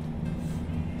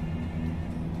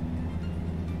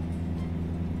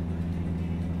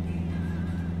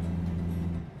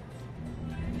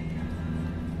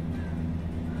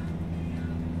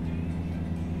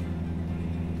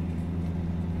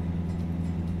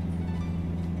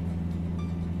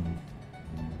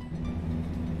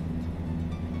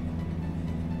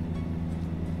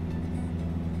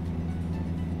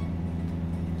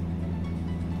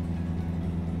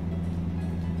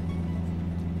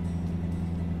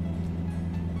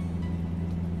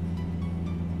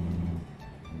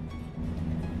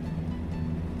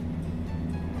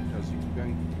 How's you keep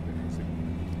going?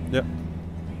 Yep.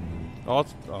 Oh,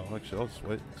 actually, I'll just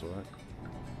wait. It's alright.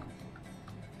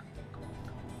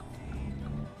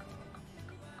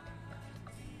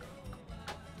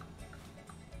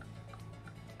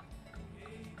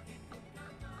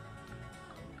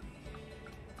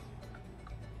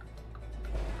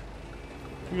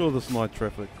 Look at all this night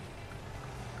traffic.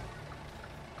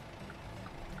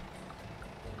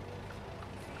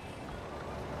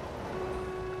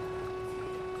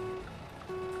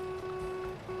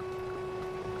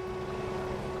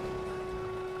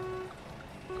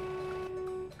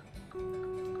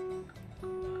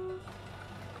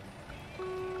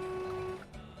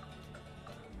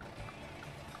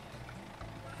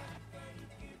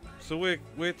 So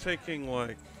we're taking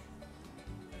like,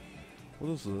 what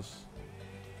is this?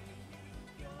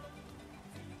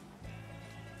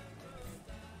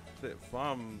 Is that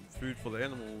farm food for the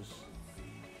animals?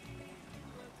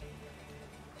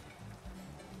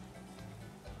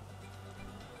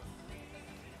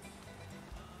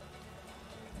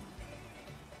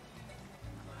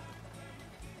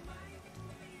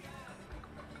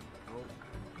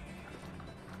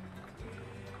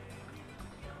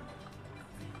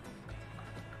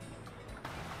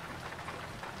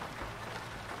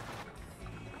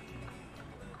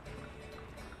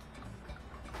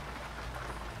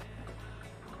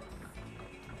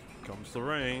 Comes the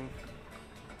rain.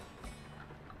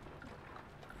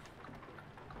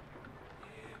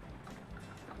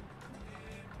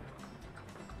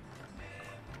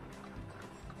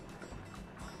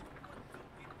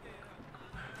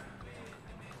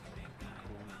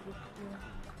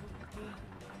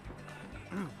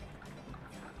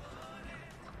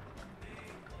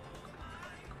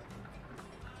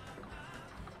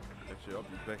 Actually, I'll be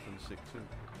back in sec too.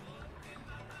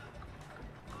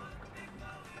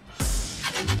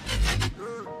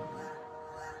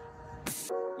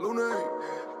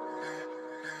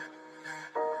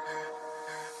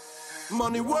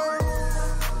 Money work.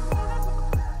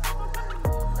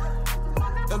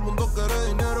 El mundo quiere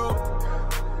dinero.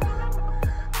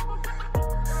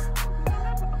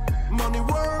 Money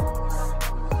work.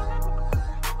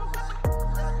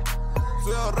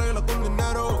 Se arregla con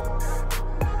dinero.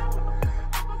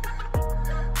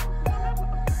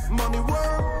 Money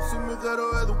work. Si me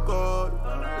quiero educar,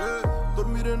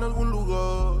 dormir en algún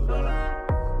lugar,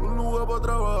 un lugar para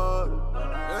trabajar,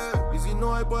 y si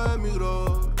no hay para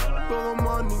emigrar. Todo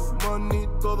money, money,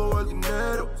 todo el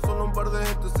dinero. Solo un par de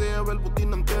gente se lleva el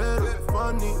botín entero.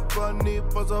 Funny, funny,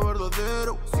 pasa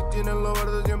verdadero. Si tienen lo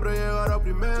verde siempre llegará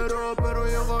primero. Pero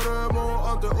llegaremos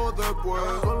antes o después.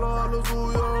 Solo a lo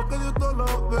suyo, que Dios todo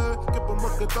lo ve. Que por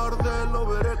más que tarde lo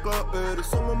veré caer.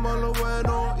 Somos malos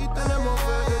buenos y tenemos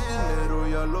fe. El dinero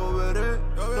ya lo veré.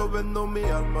 No vendo mi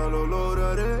alma, lo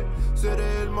lograré.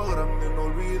 Seré el más grande, no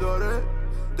olvidaré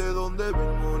de dónde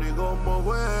vengo ni cómo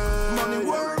fue. Money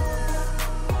work.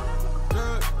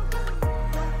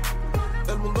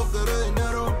 El mundo quiere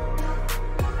dinero.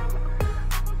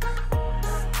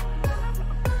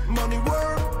 Money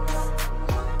work.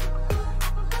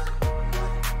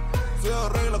 Se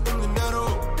arregla con dinero.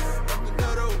 Con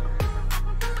dinero.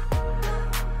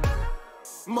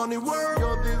 Money work.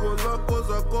 Yo digo las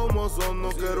cosas como son. No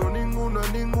quiero ninguna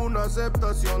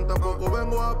aceptación. Tampoco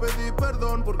vengo a pedir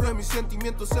perdón porque mis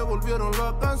sentimientos se volvieron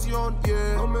la canción.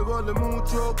 Yeah. No me vale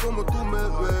mucho como tú me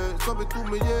ves. Sabes, tú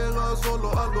me llegas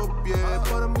solo a los pies.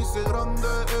 Para mí ser grande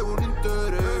es un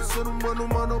interés. Ser un buen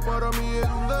humano para mí es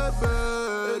un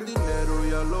deber. El dinero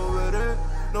ya lo veré.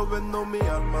 No vendo mi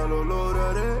alma, lo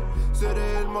lograré.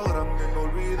 Seré el más grande, no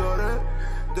olvidaré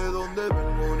de dónde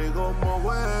vengo ni cómo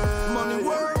fue. Money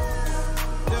work.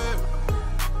 Yeah.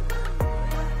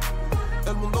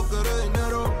 El mundo quiere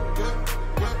dinero. Yeah.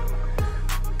 Yeah.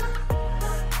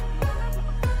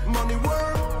 Money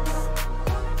work.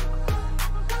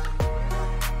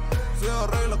 Se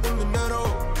arregla con dinero.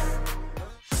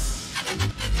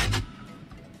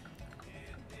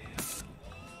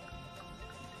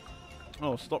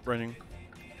 Oh, stop raining.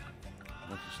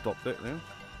 Let's stop that now.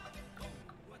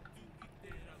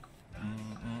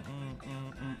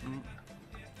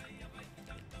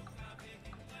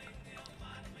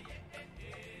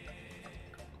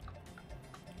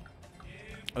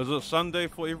 Is it Sunday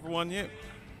for everyone yet?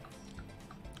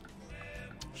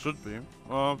 Should be.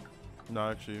 No,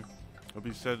 actually, it'll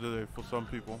be Saturday for some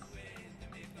people.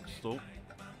 Still.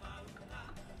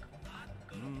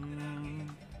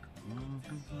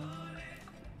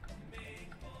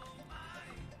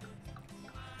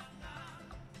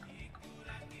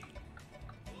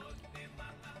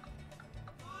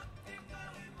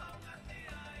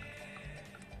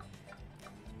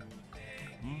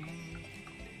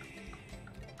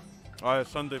 Alright,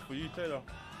 Sunday for you, Taylor.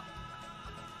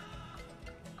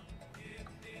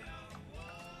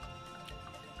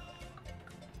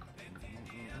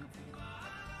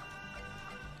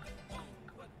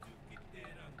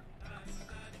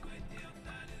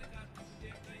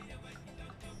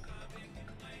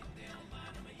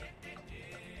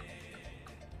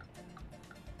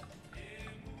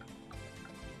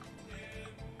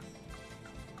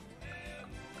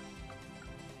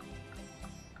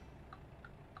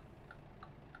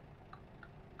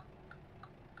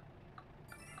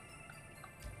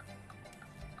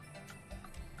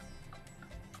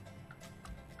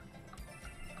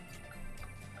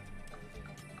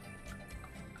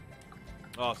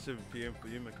 Oh, 7 p.m. for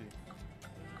you, Mickey.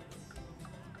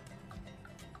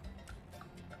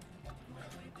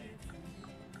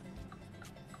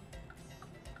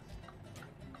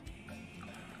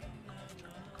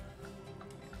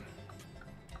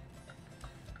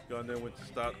 Go and then when to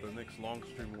start the next long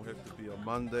stream will have to be a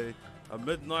Monday, a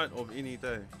midnight of any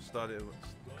day. Start it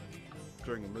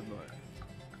during a midnight.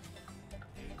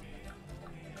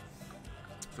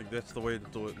 I think that's the way to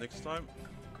do it next time.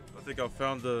 I think I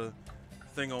found the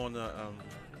thing I want to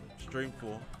stream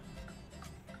for.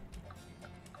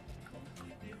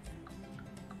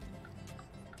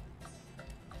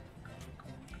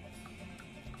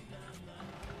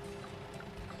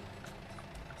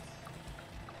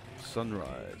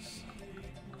 Sunrise.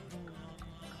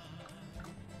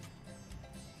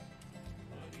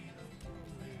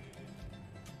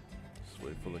 Just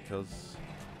wait for the cuz.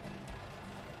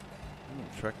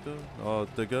 Tractor? Oh,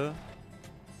 digger.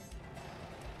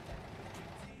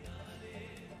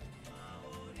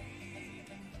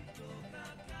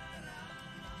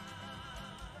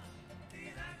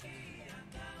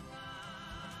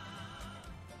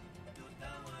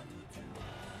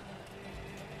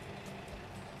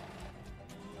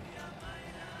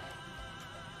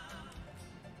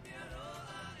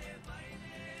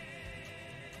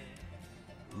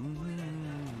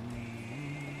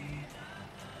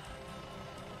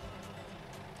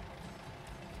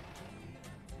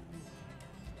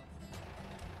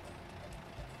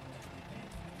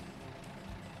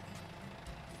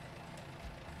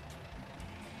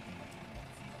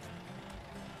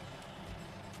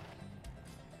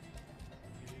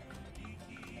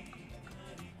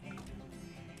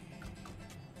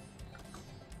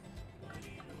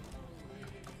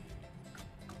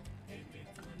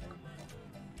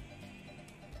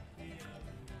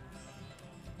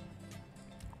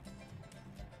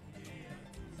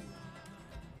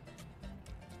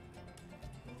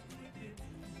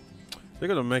 They're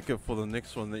gonna make it for the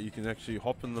next one that you can actually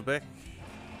hop in the back.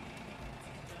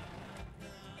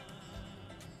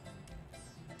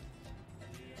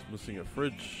 It's missing a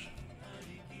fridge.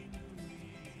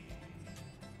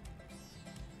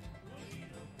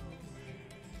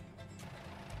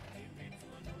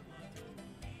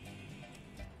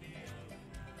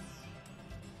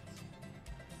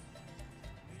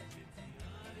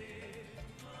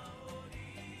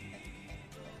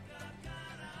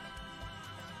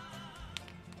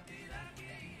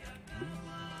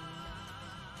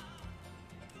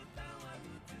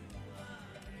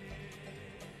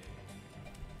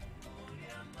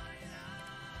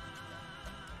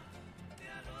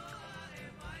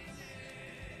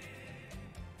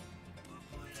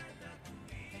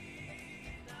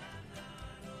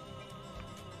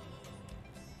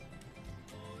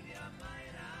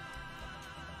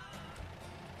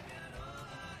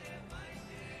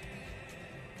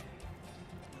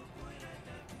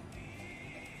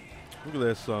 Look at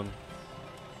that sun.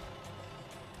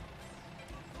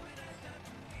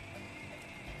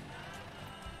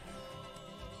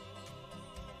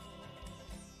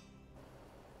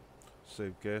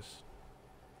 Save gas.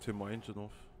 Turn my engine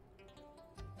off.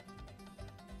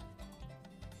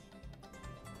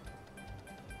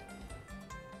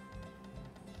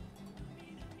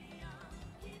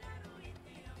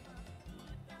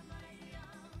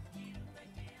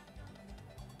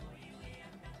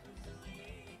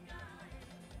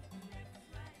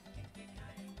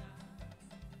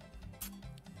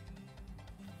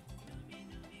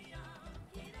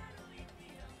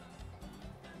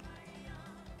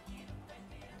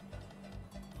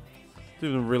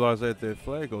 Didn't even realize they had their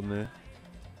flag on there.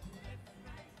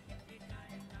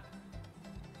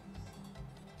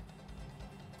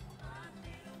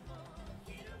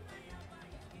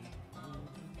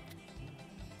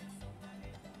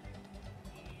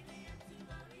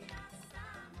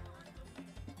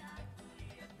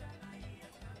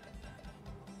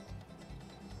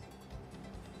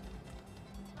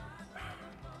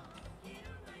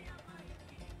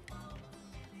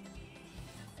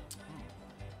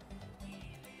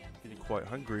 Quite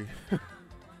hungry.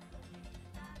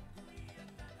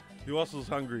 Who else is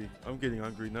hungry? I'm getting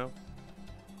hungry now.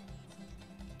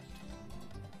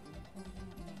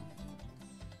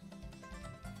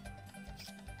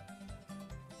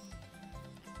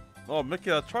 Oh,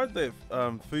 Mickey, I tried that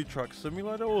food truck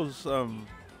simulator. It was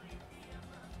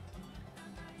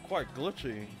quite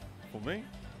glitchy for me.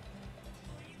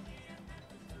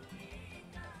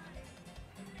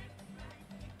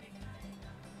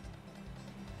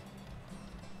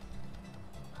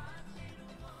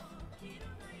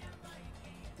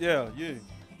 Yeah, you.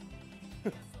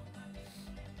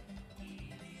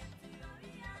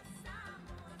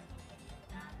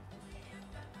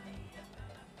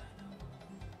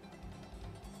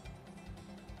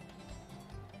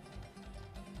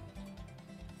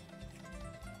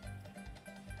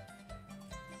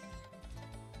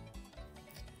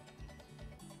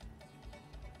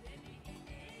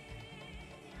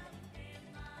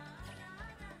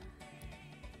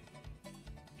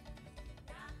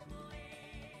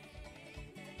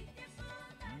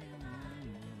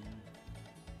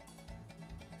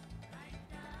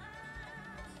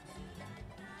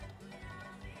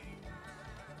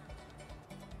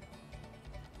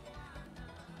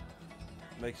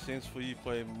 Makes sense for you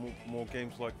play more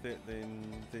games like that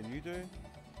than you do.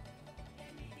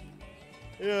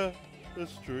 Yeah,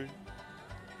 that's true.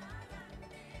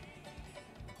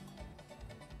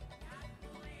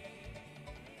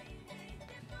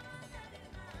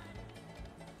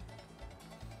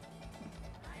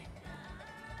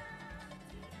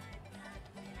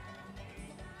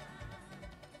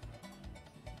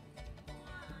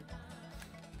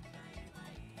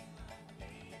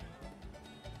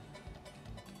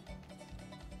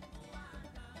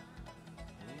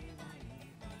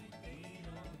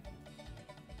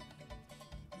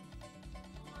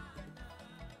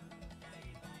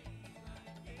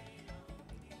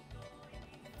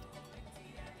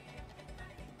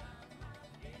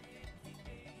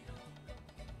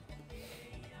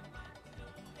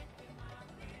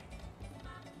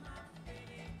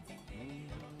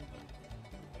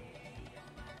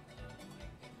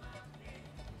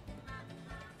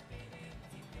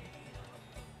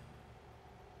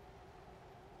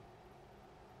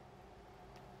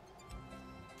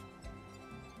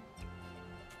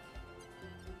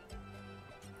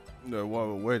 No, while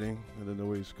we're waiting, I don't know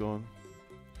where he's gone.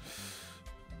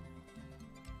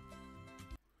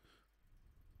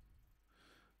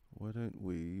 Why don't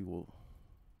we? Well,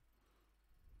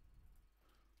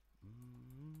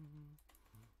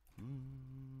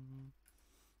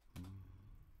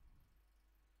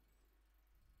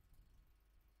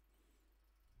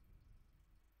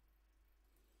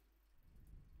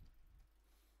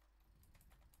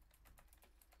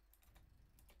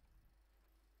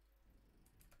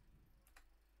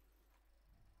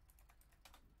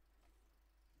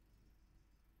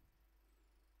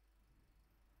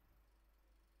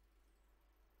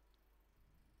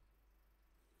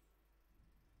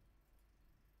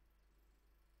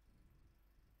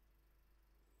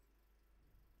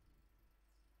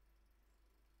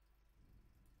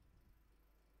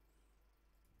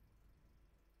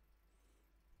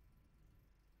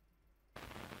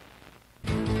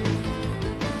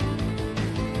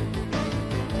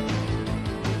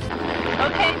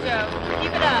 Okay, Joe,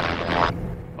 keep it up.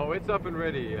 Oh, it's up and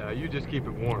ready. You just keep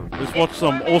it warm. let's watch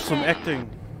some awesome acting.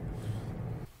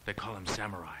 They call him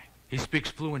Samurai. He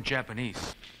speaks fluent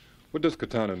Japanese. What does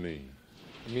katana mean?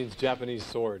 It means Japanese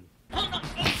sword. Hey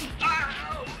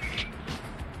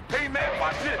man,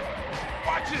 watch it!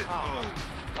 Watch it!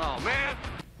 Oh man!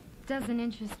 Doesn't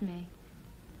interest me.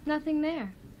 Nothing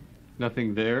there.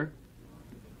 Nothing there?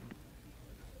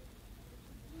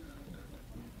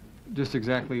 Just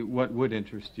exactly what would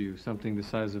interest you? Something the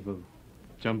size of a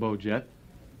jumbo jet?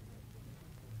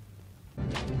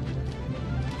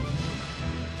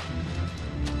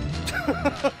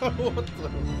 What the?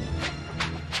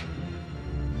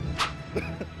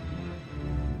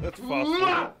 That's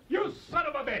fast. You son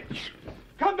of a bitch!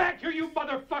 Come back here, you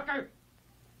motherfucker!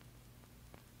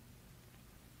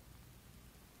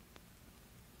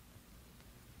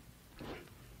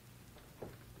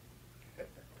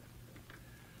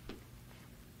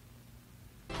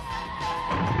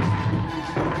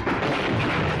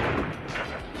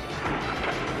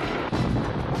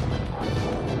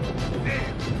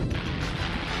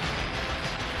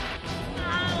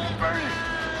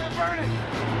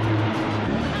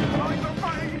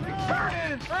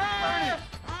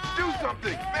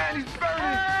 Something! Man, he's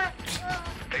burning!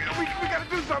 Hey, we gotta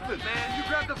do something! Man, you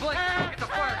grab the blanket and get the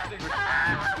fire extinguisher. Come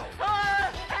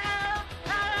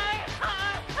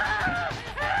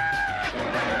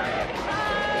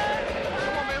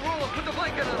on, man, roll up, put the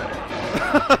blanket on it.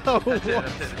 That's it,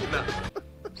 it's nothing.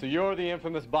 So you're the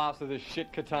infamous boss of this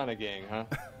shit katana gang, huh?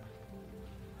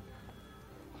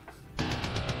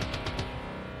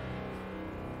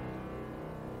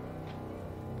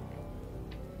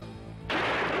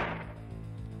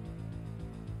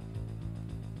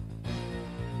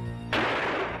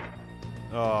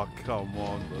 Oh, come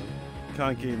on, bro.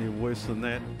 Can't get any worse than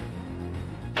that.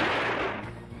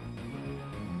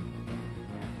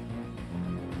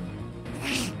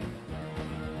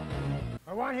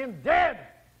 I want him dead!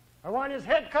 I want his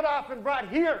head cut off and brought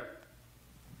here!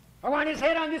 I want his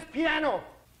head on this piano!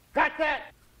 Got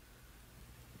that?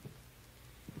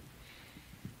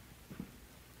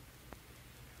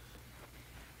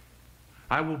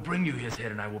 I will bring you his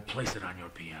head and I will place it on your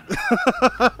piano.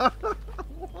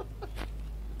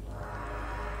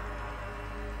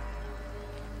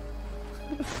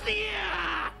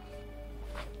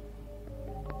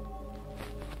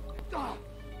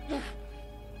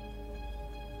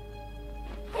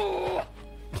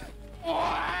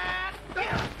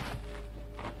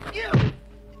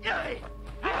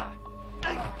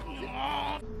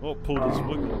 Oh, pulled his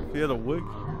wig off. He had a wig.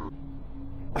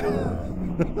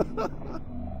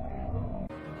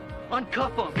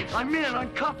 Uncuff him. I'm in.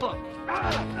 Uncuff him.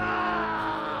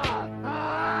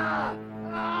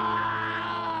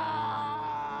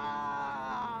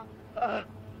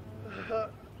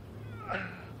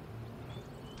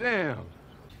 Damn.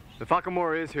 If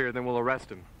Akamura is here, then we'll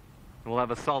arrest him. And we'll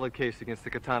have a solid case against the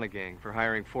Katana gang for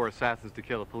hiring 4 assassins to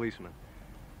kill a policeman.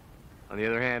 On the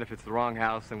other hand, if it's the wrong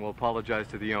house, then we'll apologize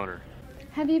to the owner.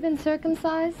 Have you been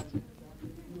circumcised?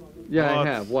 Yeah, I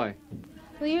have. Why?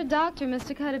 Well, your doctor must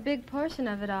have cut a big portion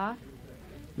of it off.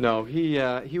 No, he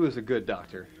was a good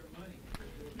doctor.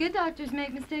 Good doctors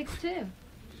make mistakes, too.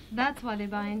 That's why they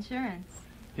buy insurance.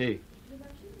 Hey,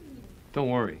 don't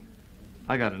worry.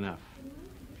 I got enough.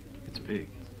 It's big.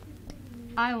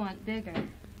 I want bigger.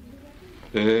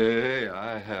 Hey,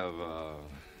 I have,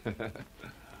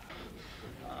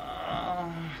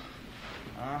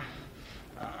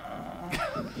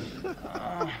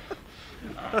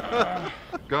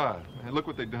 God, man, look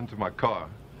what they done to my car.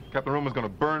 Captain Roman's gonna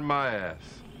burn my ass.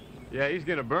 Yeah, he's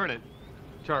gonna burn it.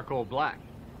 Charcoal black.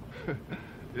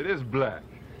 It is black.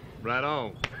 Right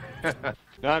on.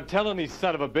 Now, I'm telling these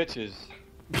son of a bitches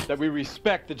that we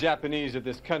respect the Japanese of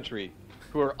this country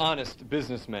who are honest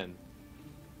businessmen.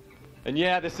 And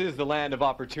yeah, this is the land of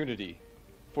opportunity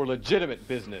for legitimate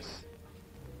business,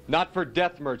 not for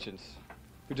death merchants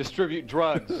who distribute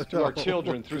drugs to our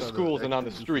children through schools and on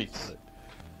the streets.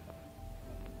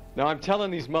 Now, I'm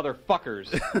telling these motherfuckers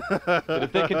that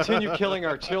if they continue killing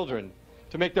our children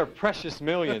to make their precious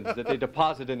millions that they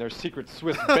deposit in their secret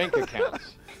Swiss bank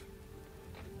accounts,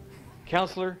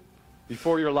 Counselor,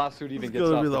 before your lawsuit even gets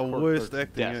off the court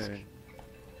clerk's desk,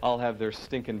 I'll have their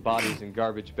stinking bodies in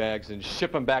garbage bags and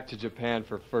ship them back to Japan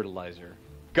for fertilizer.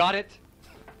 Got it?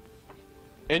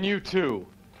 And you too.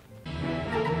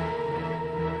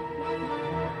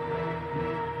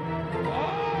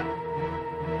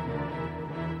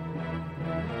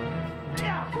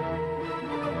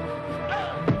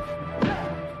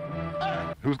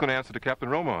 Who's gonna answer to Captain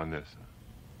Roma on this?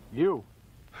 You.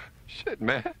 Shit,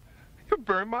 man. You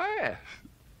burned my ass.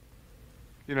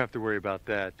 You don't have to worry about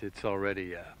that. It's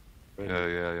already,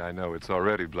 Yeah, I know. It's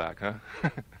already black, huh?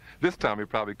 This time he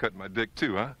probably cut my dick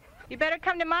too, huh? You better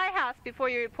come to my house before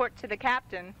you report to the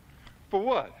captain. For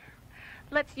what?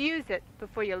 Let's use it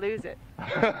before you lose it.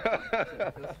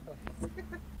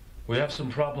 We have some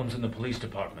problems in the police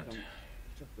department.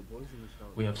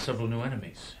 We have several new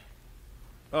enemies.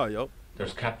 Oh, yep.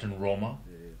 There's Captain Roma,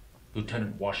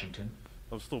 Lieutenant Washington,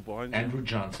 I'm still behind you. Andrew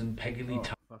Johnson, Peggy Lee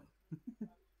Thomas.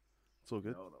 It's all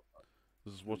good.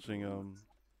 This is watching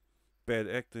Bad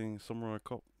Acting Samurai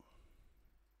Cop.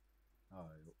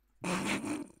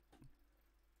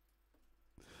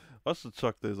 I should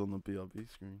chuck those on the BRB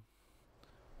screen.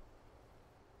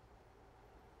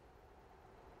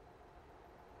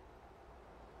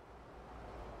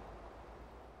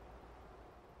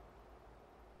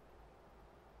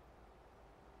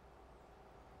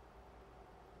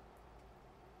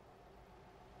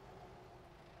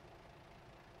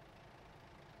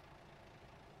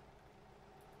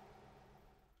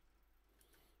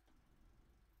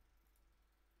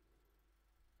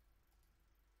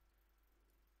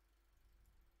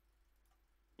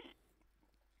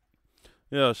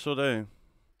 Yeah, sure they.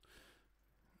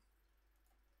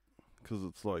 Because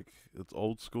it's like, it's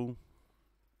old school.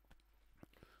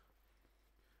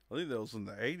 I think that was in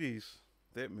the 80s,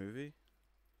 that movie.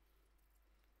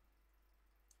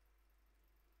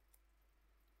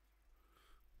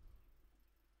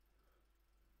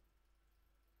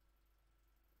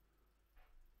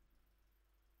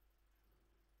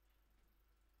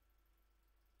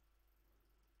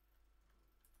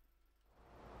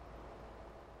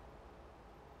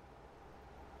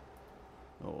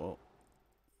 Oh well.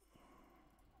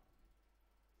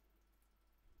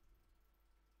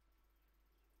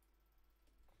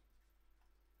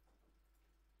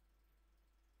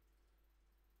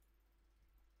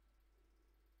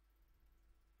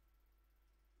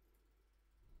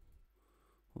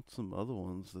 What's some other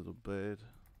ones that are bad?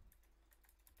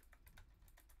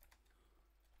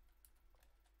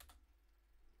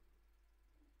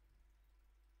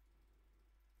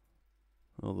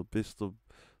 Oh, the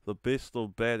best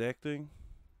of bad acting.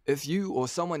 If you or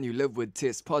someone you live with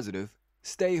tests positive,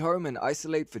 stay home and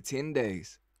isolate for 10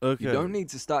 days. Okay. You don't need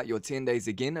to start your 10 days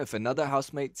again if another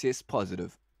housemate tests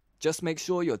positive. Just make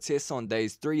sure your tests on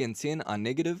days 3 and 10 are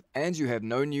negative and you have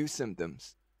no new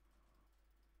symptoms.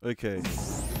 Okay.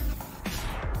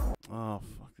 Oh,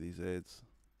 fuck these ads.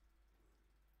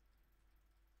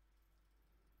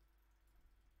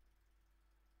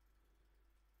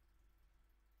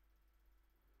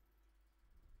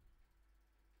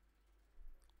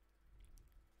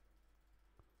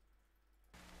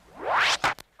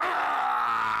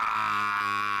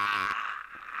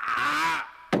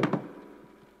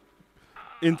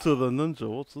 Into the Ninja.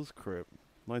 What's this crap?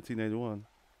 1981.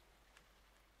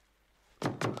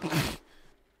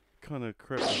 Kind of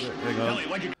crap is that? Hang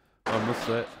on. I missed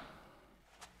that.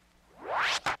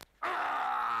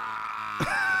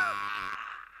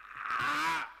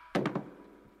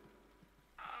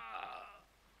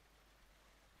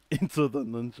 Into the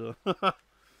Ninja.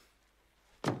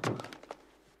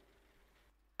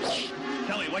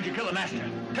 Tell me, why'd you kill the master?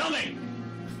 Tell me!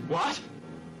 What?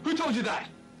 Who told you that?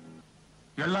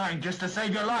 You're lying just to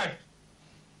save your life.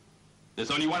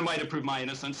 There's only one way to prove my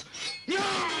innocence.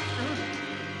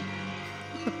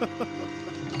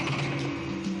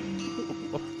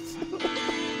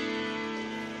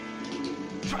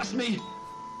 Trust me.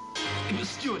 It was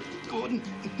Stuart Gordon.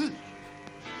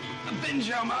 Avenge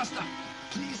your master,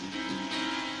 please.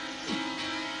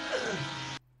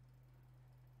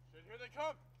 Here they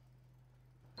come.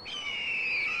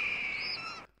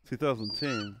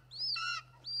 2010.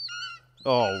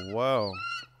 Oh wow.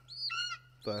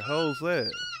 The hell's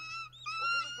that?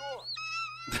 Open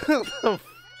the door. The f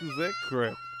is that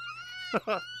crap?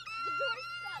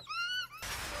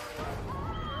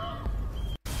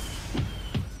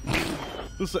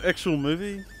 This is an actual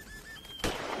movie?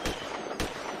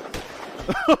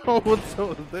 What's up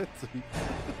with that thing?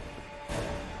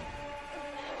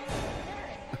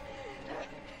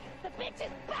 The bitch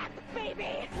is back,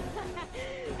 baby!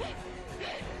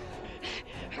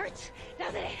 Hurts,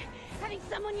 doesn't it? Having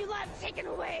someone you love taken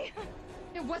away.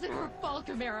 It wasn't her fault,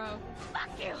 Romero. Fuck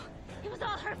you! It was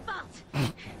all her fault.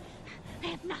 I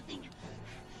have nothing.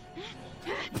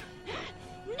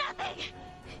 Nothing!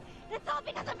 It's all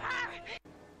because of her!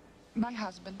 My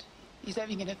husband is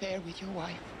having an affair with your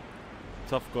wife.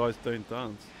 Tough guys don't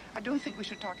dance. I don't think we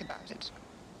should talk about it.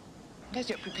 Unless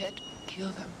you're prepared to kill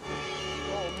them.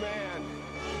 Oh, man.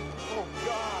 Oh,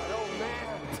 God. Oh,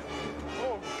 man.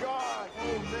 Oh, God.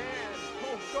 Oh, man.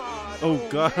 Oh, God. Oh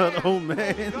God, oh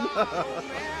man. Oh, God. Oh,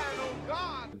 man. Oh,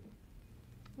 God.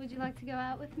 Would you like to go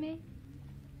out with me?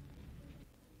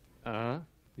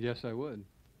 Yes, I would.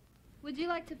 Would you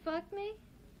like to fuck me?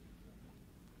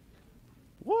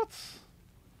 What?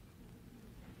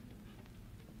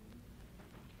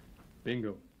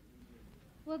 Bingo.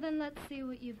 Well, then let's see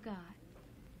what you've got.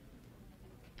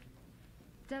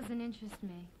 Doesn't interest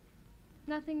me.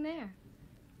 Nothing there.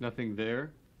 Nothing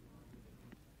there?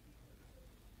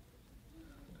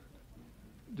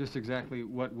 Just exactly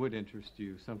what would interest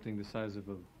you? Something the size of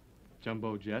a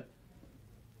jumbo jet?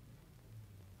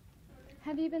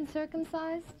 Have you been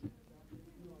circumcised?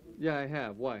 Yeah, I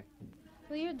have. Why?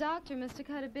 Well, your doctor must have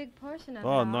cut a big portion of it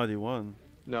Oh, off. 91.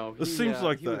 No, This seems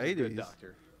like he the was a good 80s.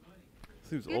 doctor.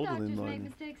 Seems Good older doctors than make 90.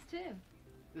 mistakes too.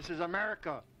 This is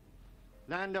America,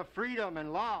 land of freedom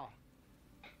and law.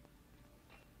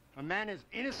 A man is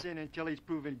innocent until he's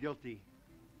proven guilty.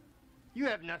 You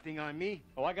have nothing on me.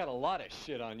 Oh, I got a lot of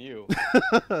shit on you.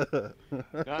 Now,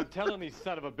 I'm telling these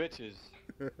son of a bitches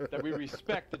that we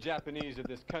respect the Japanese of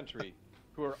this country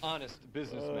who are honest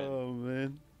businessmen. Oh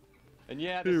man. And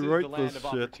yeah, Who this is wrote the land this of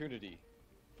shit? opportunity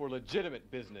for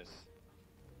legitimate business,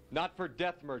 not for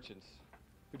death merchants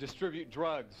who distribute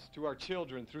drugs to our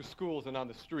children through schools and on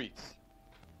the streets.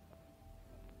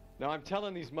 Now, I'm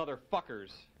telling these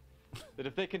motherfuckers that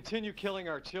if they continue killing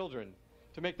our children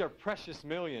to make their precious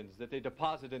millions that they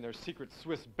deposit in their secret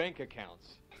Swiss bank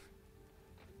accounts,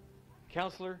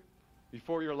 Counselor,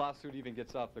 before your lawsuit even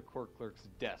gets off the court clerk's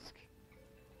desk,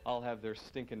 I'll have their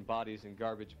stinking bodies in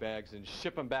garbage bags and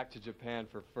ship them back to Japan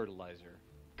for fertilizer.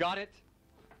 Got it?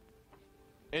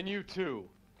 And you too.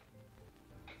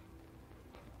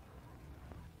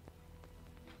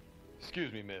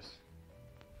 Excuse me, miss.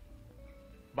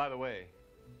 By the way,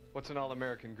 what's an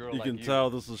all-American girl You like can you tell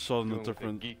this is shot in doing a with a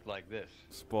different geek like this?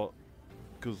 spot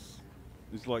because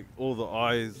it's like all the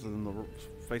eyes and the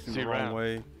facing See the you wrong around.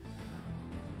 way.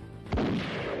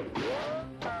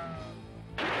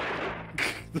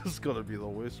 This is gotta be the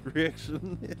worst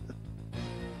reaction.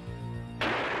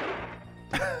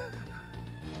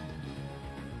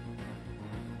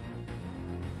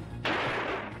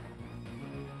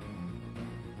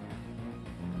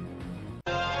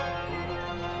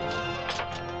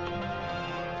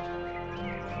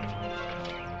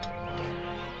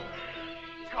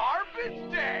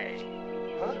 Garbage day!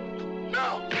 Huh?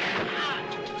 No!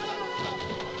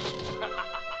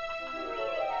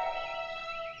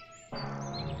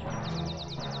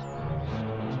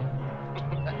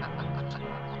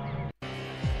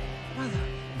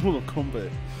 Mortal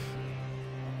Kombat.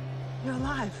 You're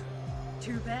alive.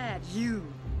 Too bad you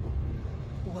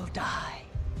will die.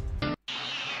 It's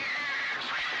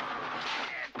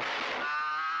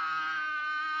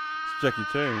Jackie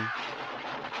Chan.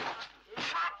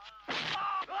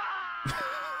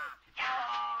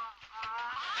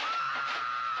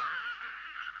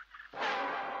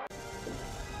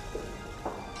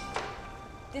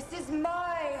 This is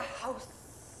my house.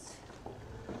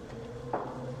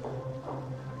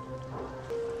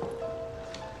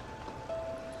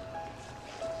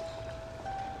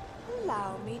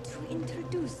 Allow me to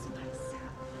introduce myself.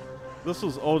 This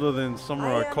is older than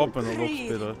Samurai Cop and it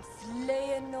looks better.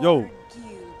 Leonor Yo.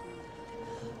 Gielgud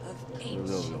of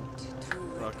ancient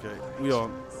Druid Okay, we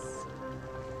on.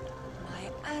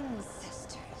 my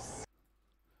ancestors.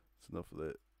 It's enough of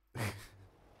that.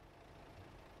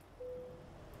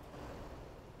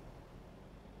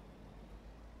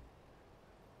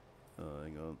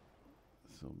 Hang on.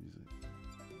 Some music.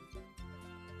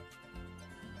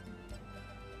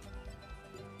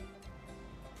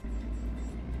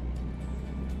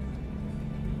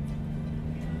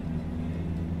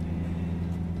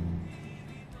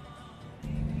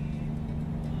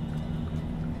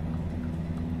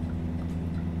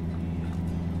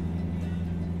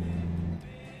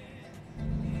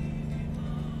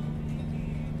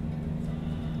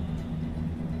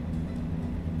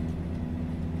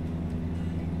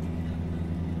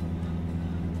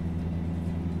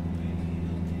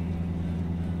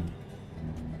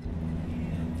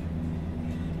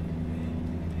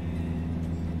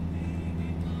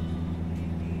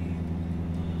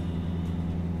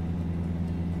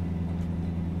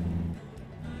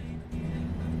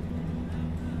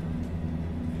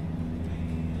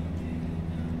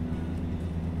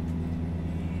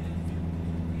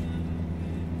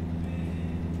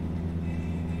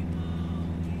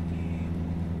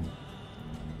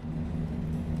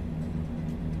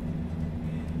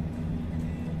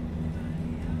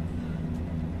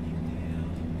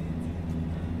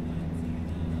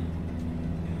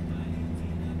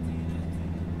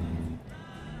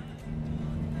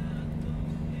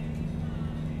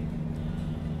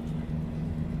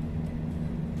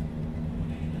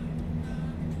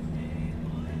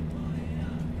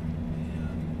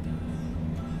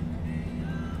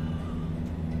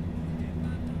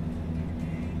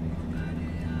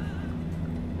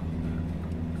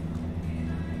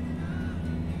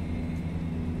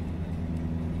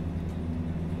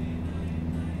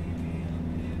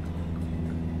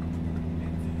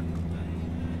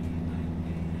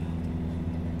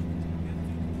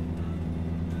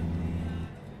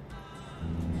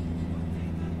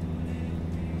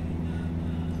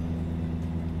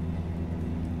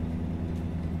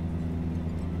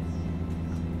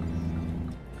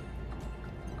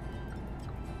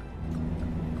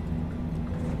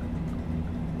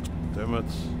 Damn it.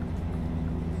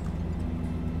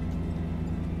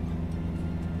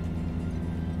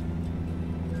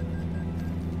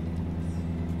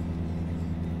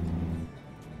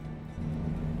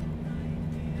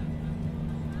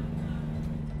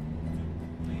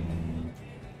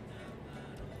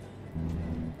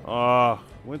 Ah,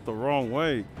 went the wrong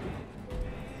way.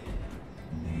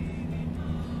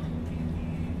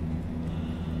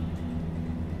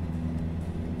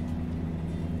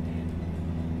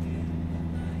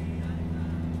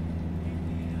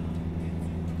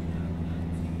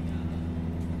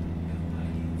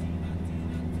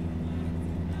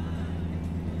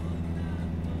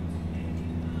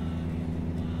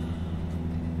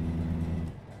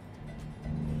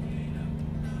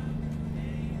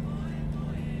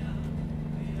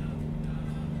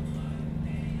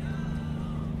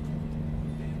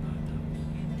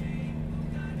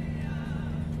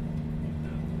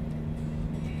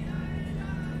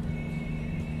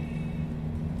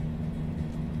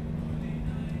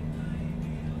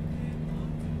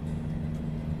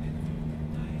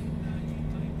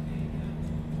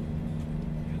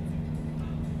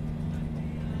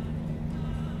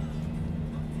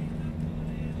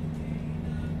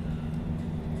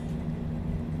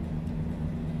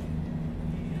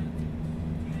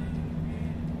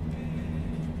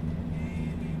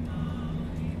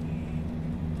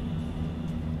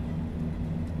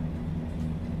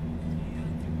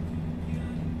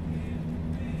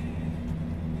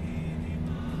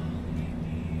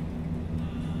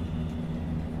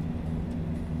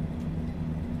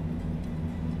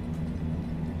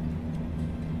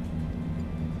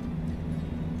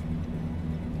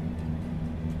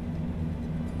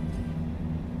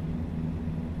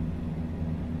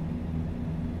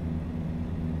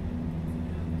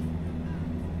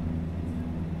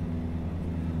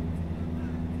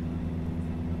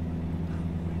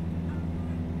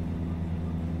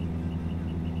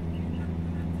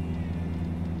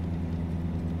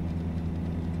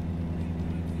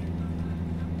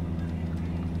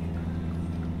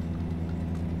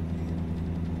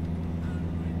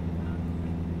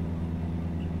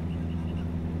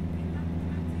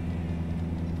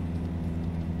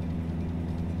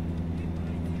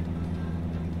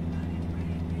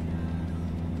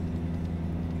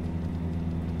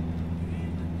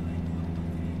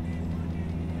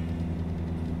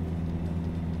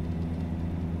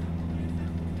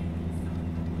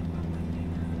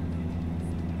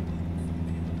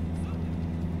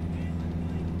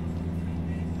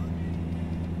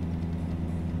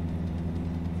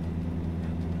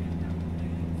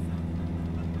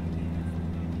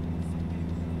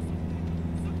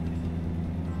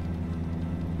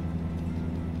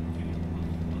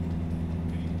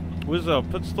 Where's our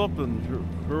pit stop in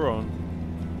Huron?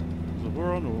 Is it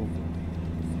Huron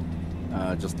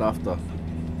or? Just after.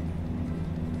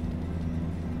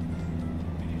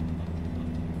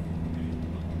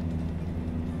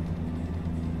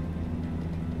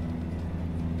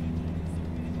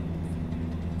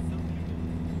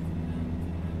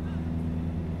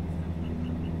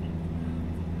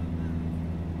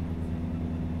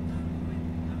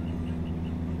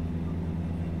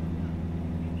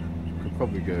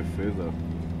 Probably go further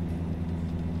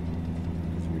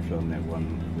because we found that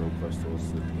one real close to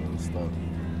us at the start.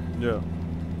 Yeah.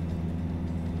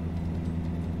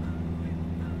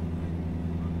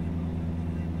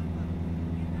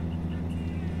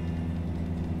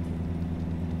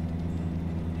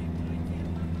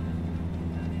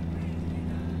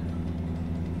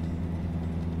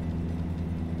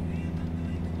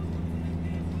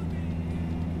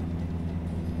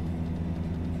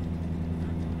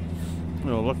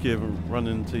 Oh, lucky I haven't run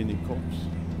into any cops.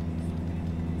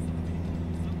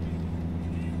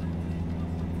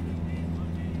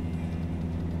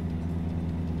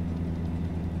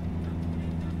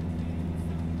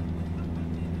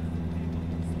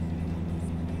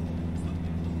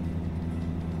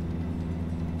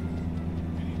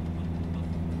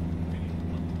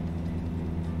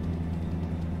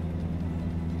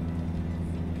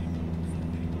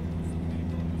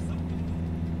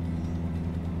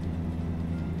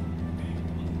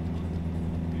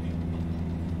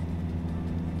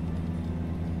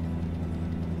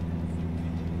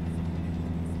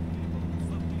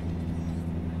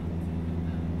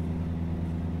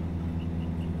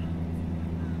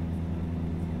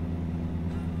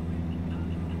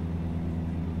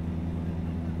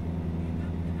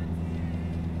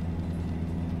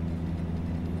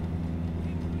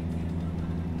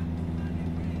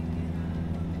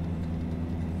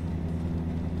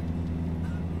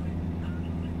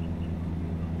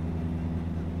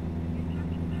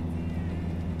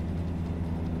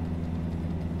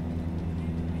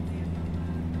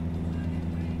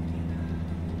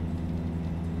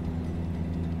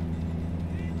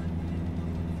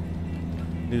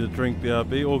 Need a drink,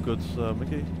 BRB. All good,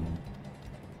 Mickey.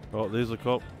 Oh, there's a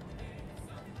cop.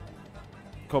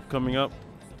 Cop coming up.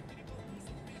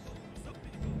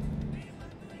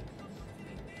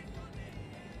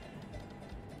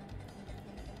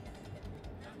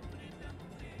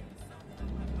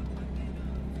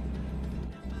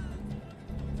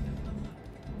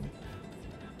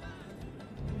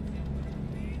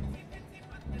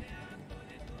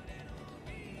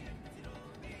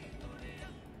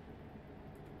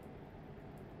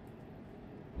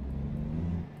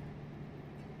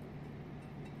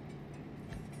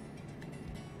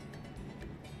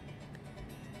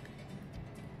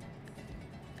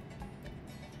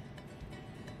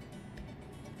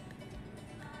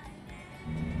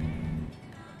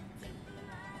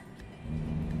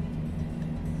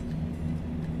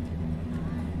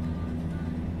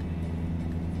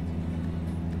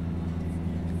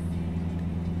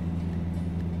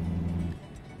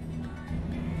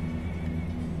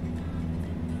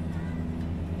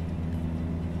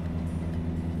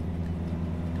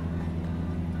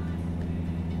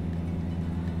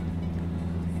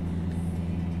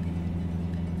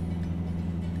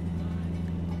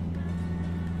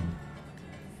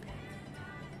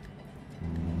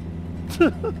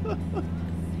 Give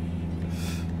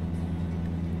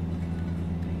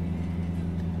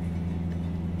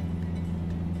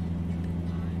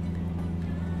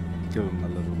him a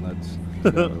little nudge.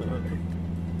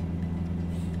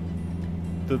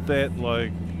 Did that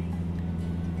like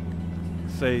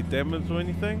say damage or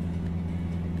anything?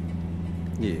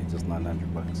 Yeah, just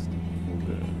 $900.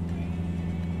 Okay.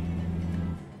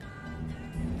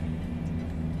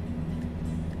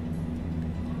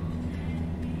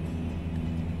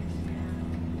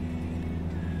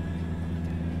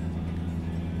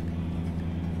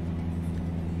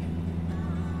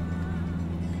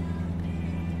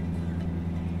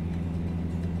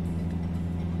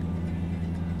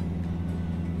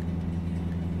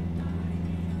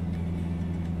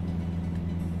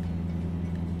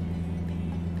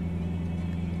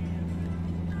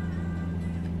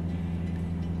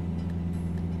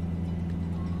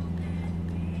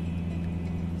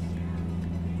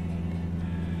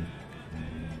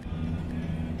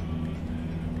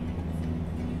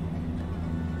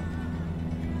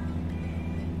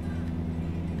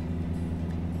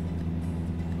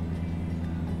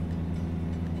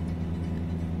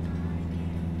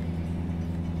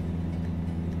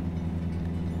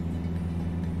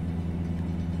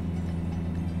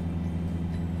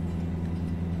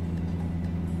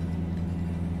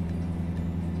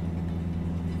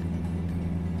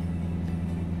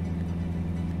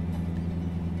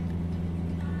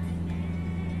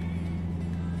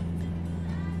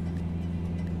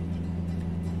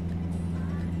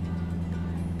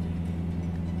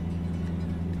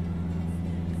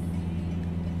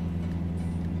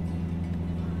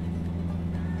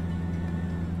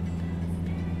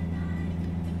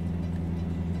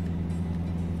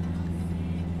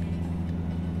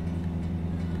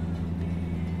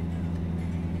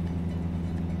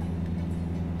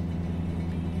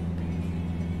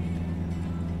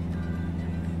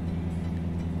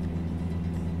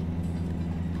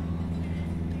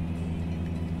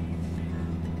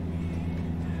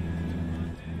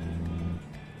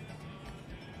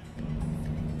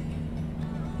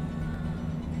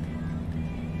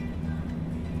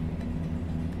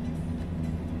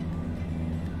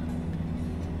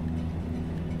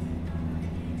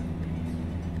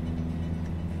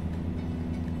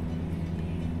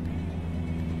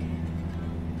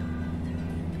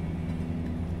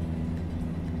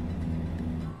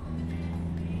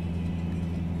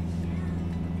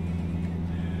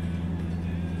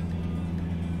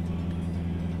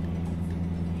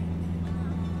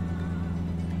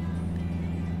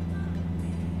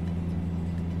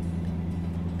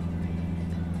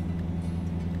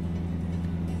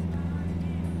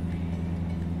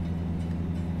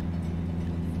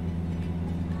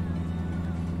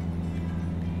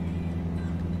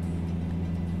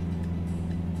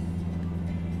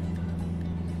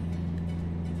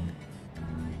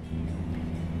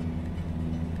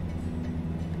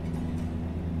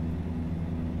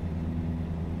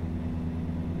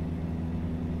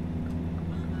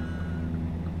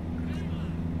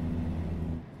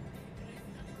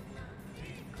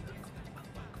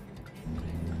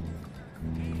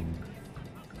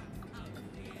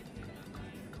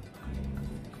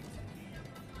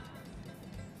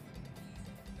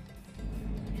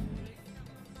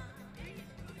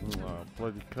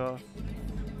 bloody car.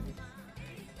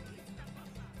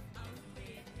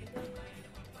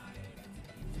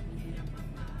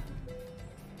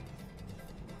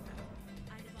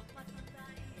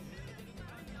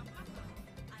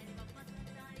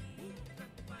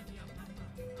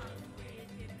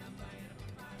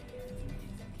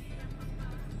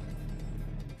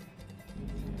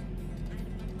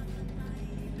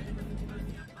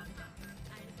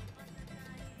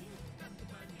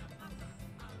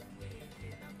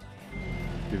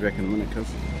 Be back in a minute, cuz.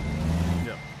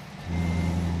 Yeah.